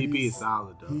 But But GP he's- is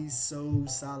solid though. He's so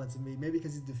solid to me. Maybe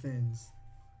because he defends.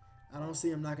 I don't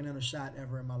see him knocking down a shot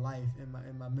ever in my life, in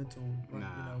my mental, you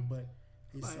Nah. know. But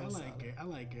he's so solid. I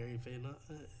like Gary Payton.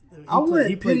 I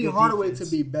wanted Penny good Hardaway defense.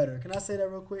 to be better. Can I say that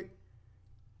real quick?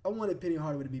 I wanted Penny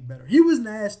Hardaway to be better. He was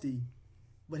nasty,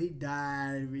 but he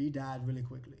died. He died really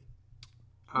quickly.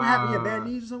 What happened? He had bad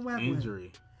knees or something? What happened with him?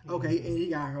 Injury. Okay, and he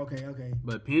got hurt. Okay.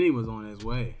 But Penny was on his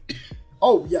way.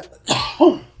 Oh yeah.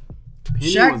 Penny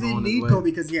Shaq was didn't on his need way.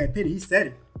 Kobe because he had Penny. He said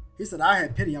it. He said, "I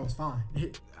had Penny. I was fine."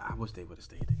 I wish they would have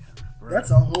stayed together. That's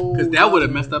a whole. Because that would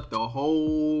have messed up the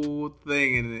whole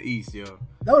thing in the East, yo.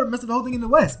 That would have messed up the whole thing in the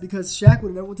West because Shaq would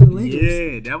have never went to the Lakers.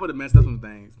 Yeah, that would have messed up some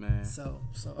things, man. So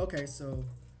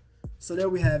there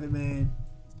we have it, man.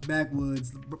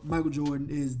 Backwoods. Michael Jordan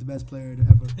is the best player to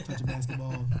ever touch a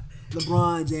basketball.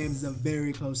 LeBron James is a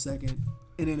very close second,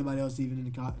 and anybody else even in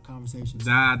the conversation.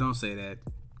 Nah, don't say that.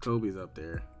 Kobe's up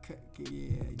there.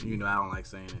 Yeah, You know I don't like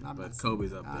saying it, I'm but not saying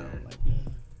Kobe's it. up I there. don't like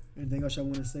that. Anything else y'all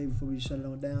want to say before we shut it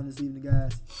on down this evening,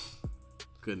 guys?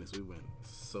 Goodness, we went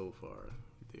so far,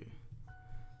 dude.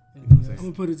 Anything I'm else?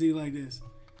 gonna put it to you like this: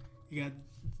 you got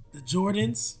the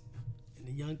Jordans, and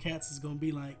the young cats is gonna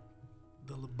be like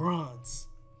the LeBrons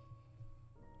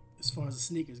as far as the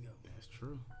sneakers go. That's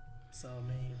true. So I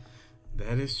mean,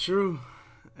 That is true.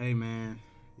 Hey, man,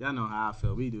 y'all know how I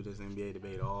feel. We do this NBA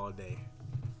debate all day.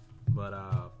 But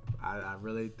I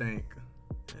really think,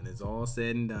 and it's all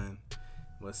said and done,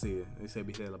 let's see. They said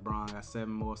LeBron got 7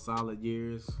 more solid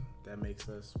years. That makes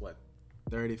us, what,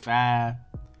 35?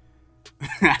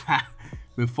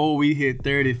 Before we hit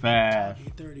 35. you're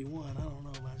 31. I don't know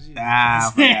about you.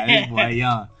 I forgot. This boy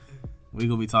young. We're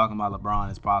going to be talking about LeBron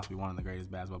as possibly one of the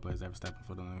greatest basketball players ever stepping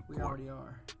foot on the We court. already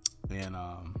are. And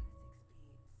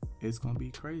it's going to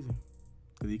be crazy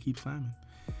because he keeps climbing.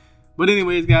 But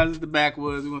anyways, guys, it's the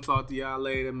Backwoods. We're going to talk to y'all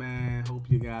later, man. Hope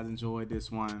you guys enjoyed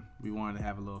this one. We wanted to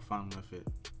have a little fun with it.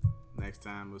 Next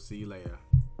time, we'll see you later.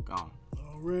 Gone.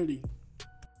 Already.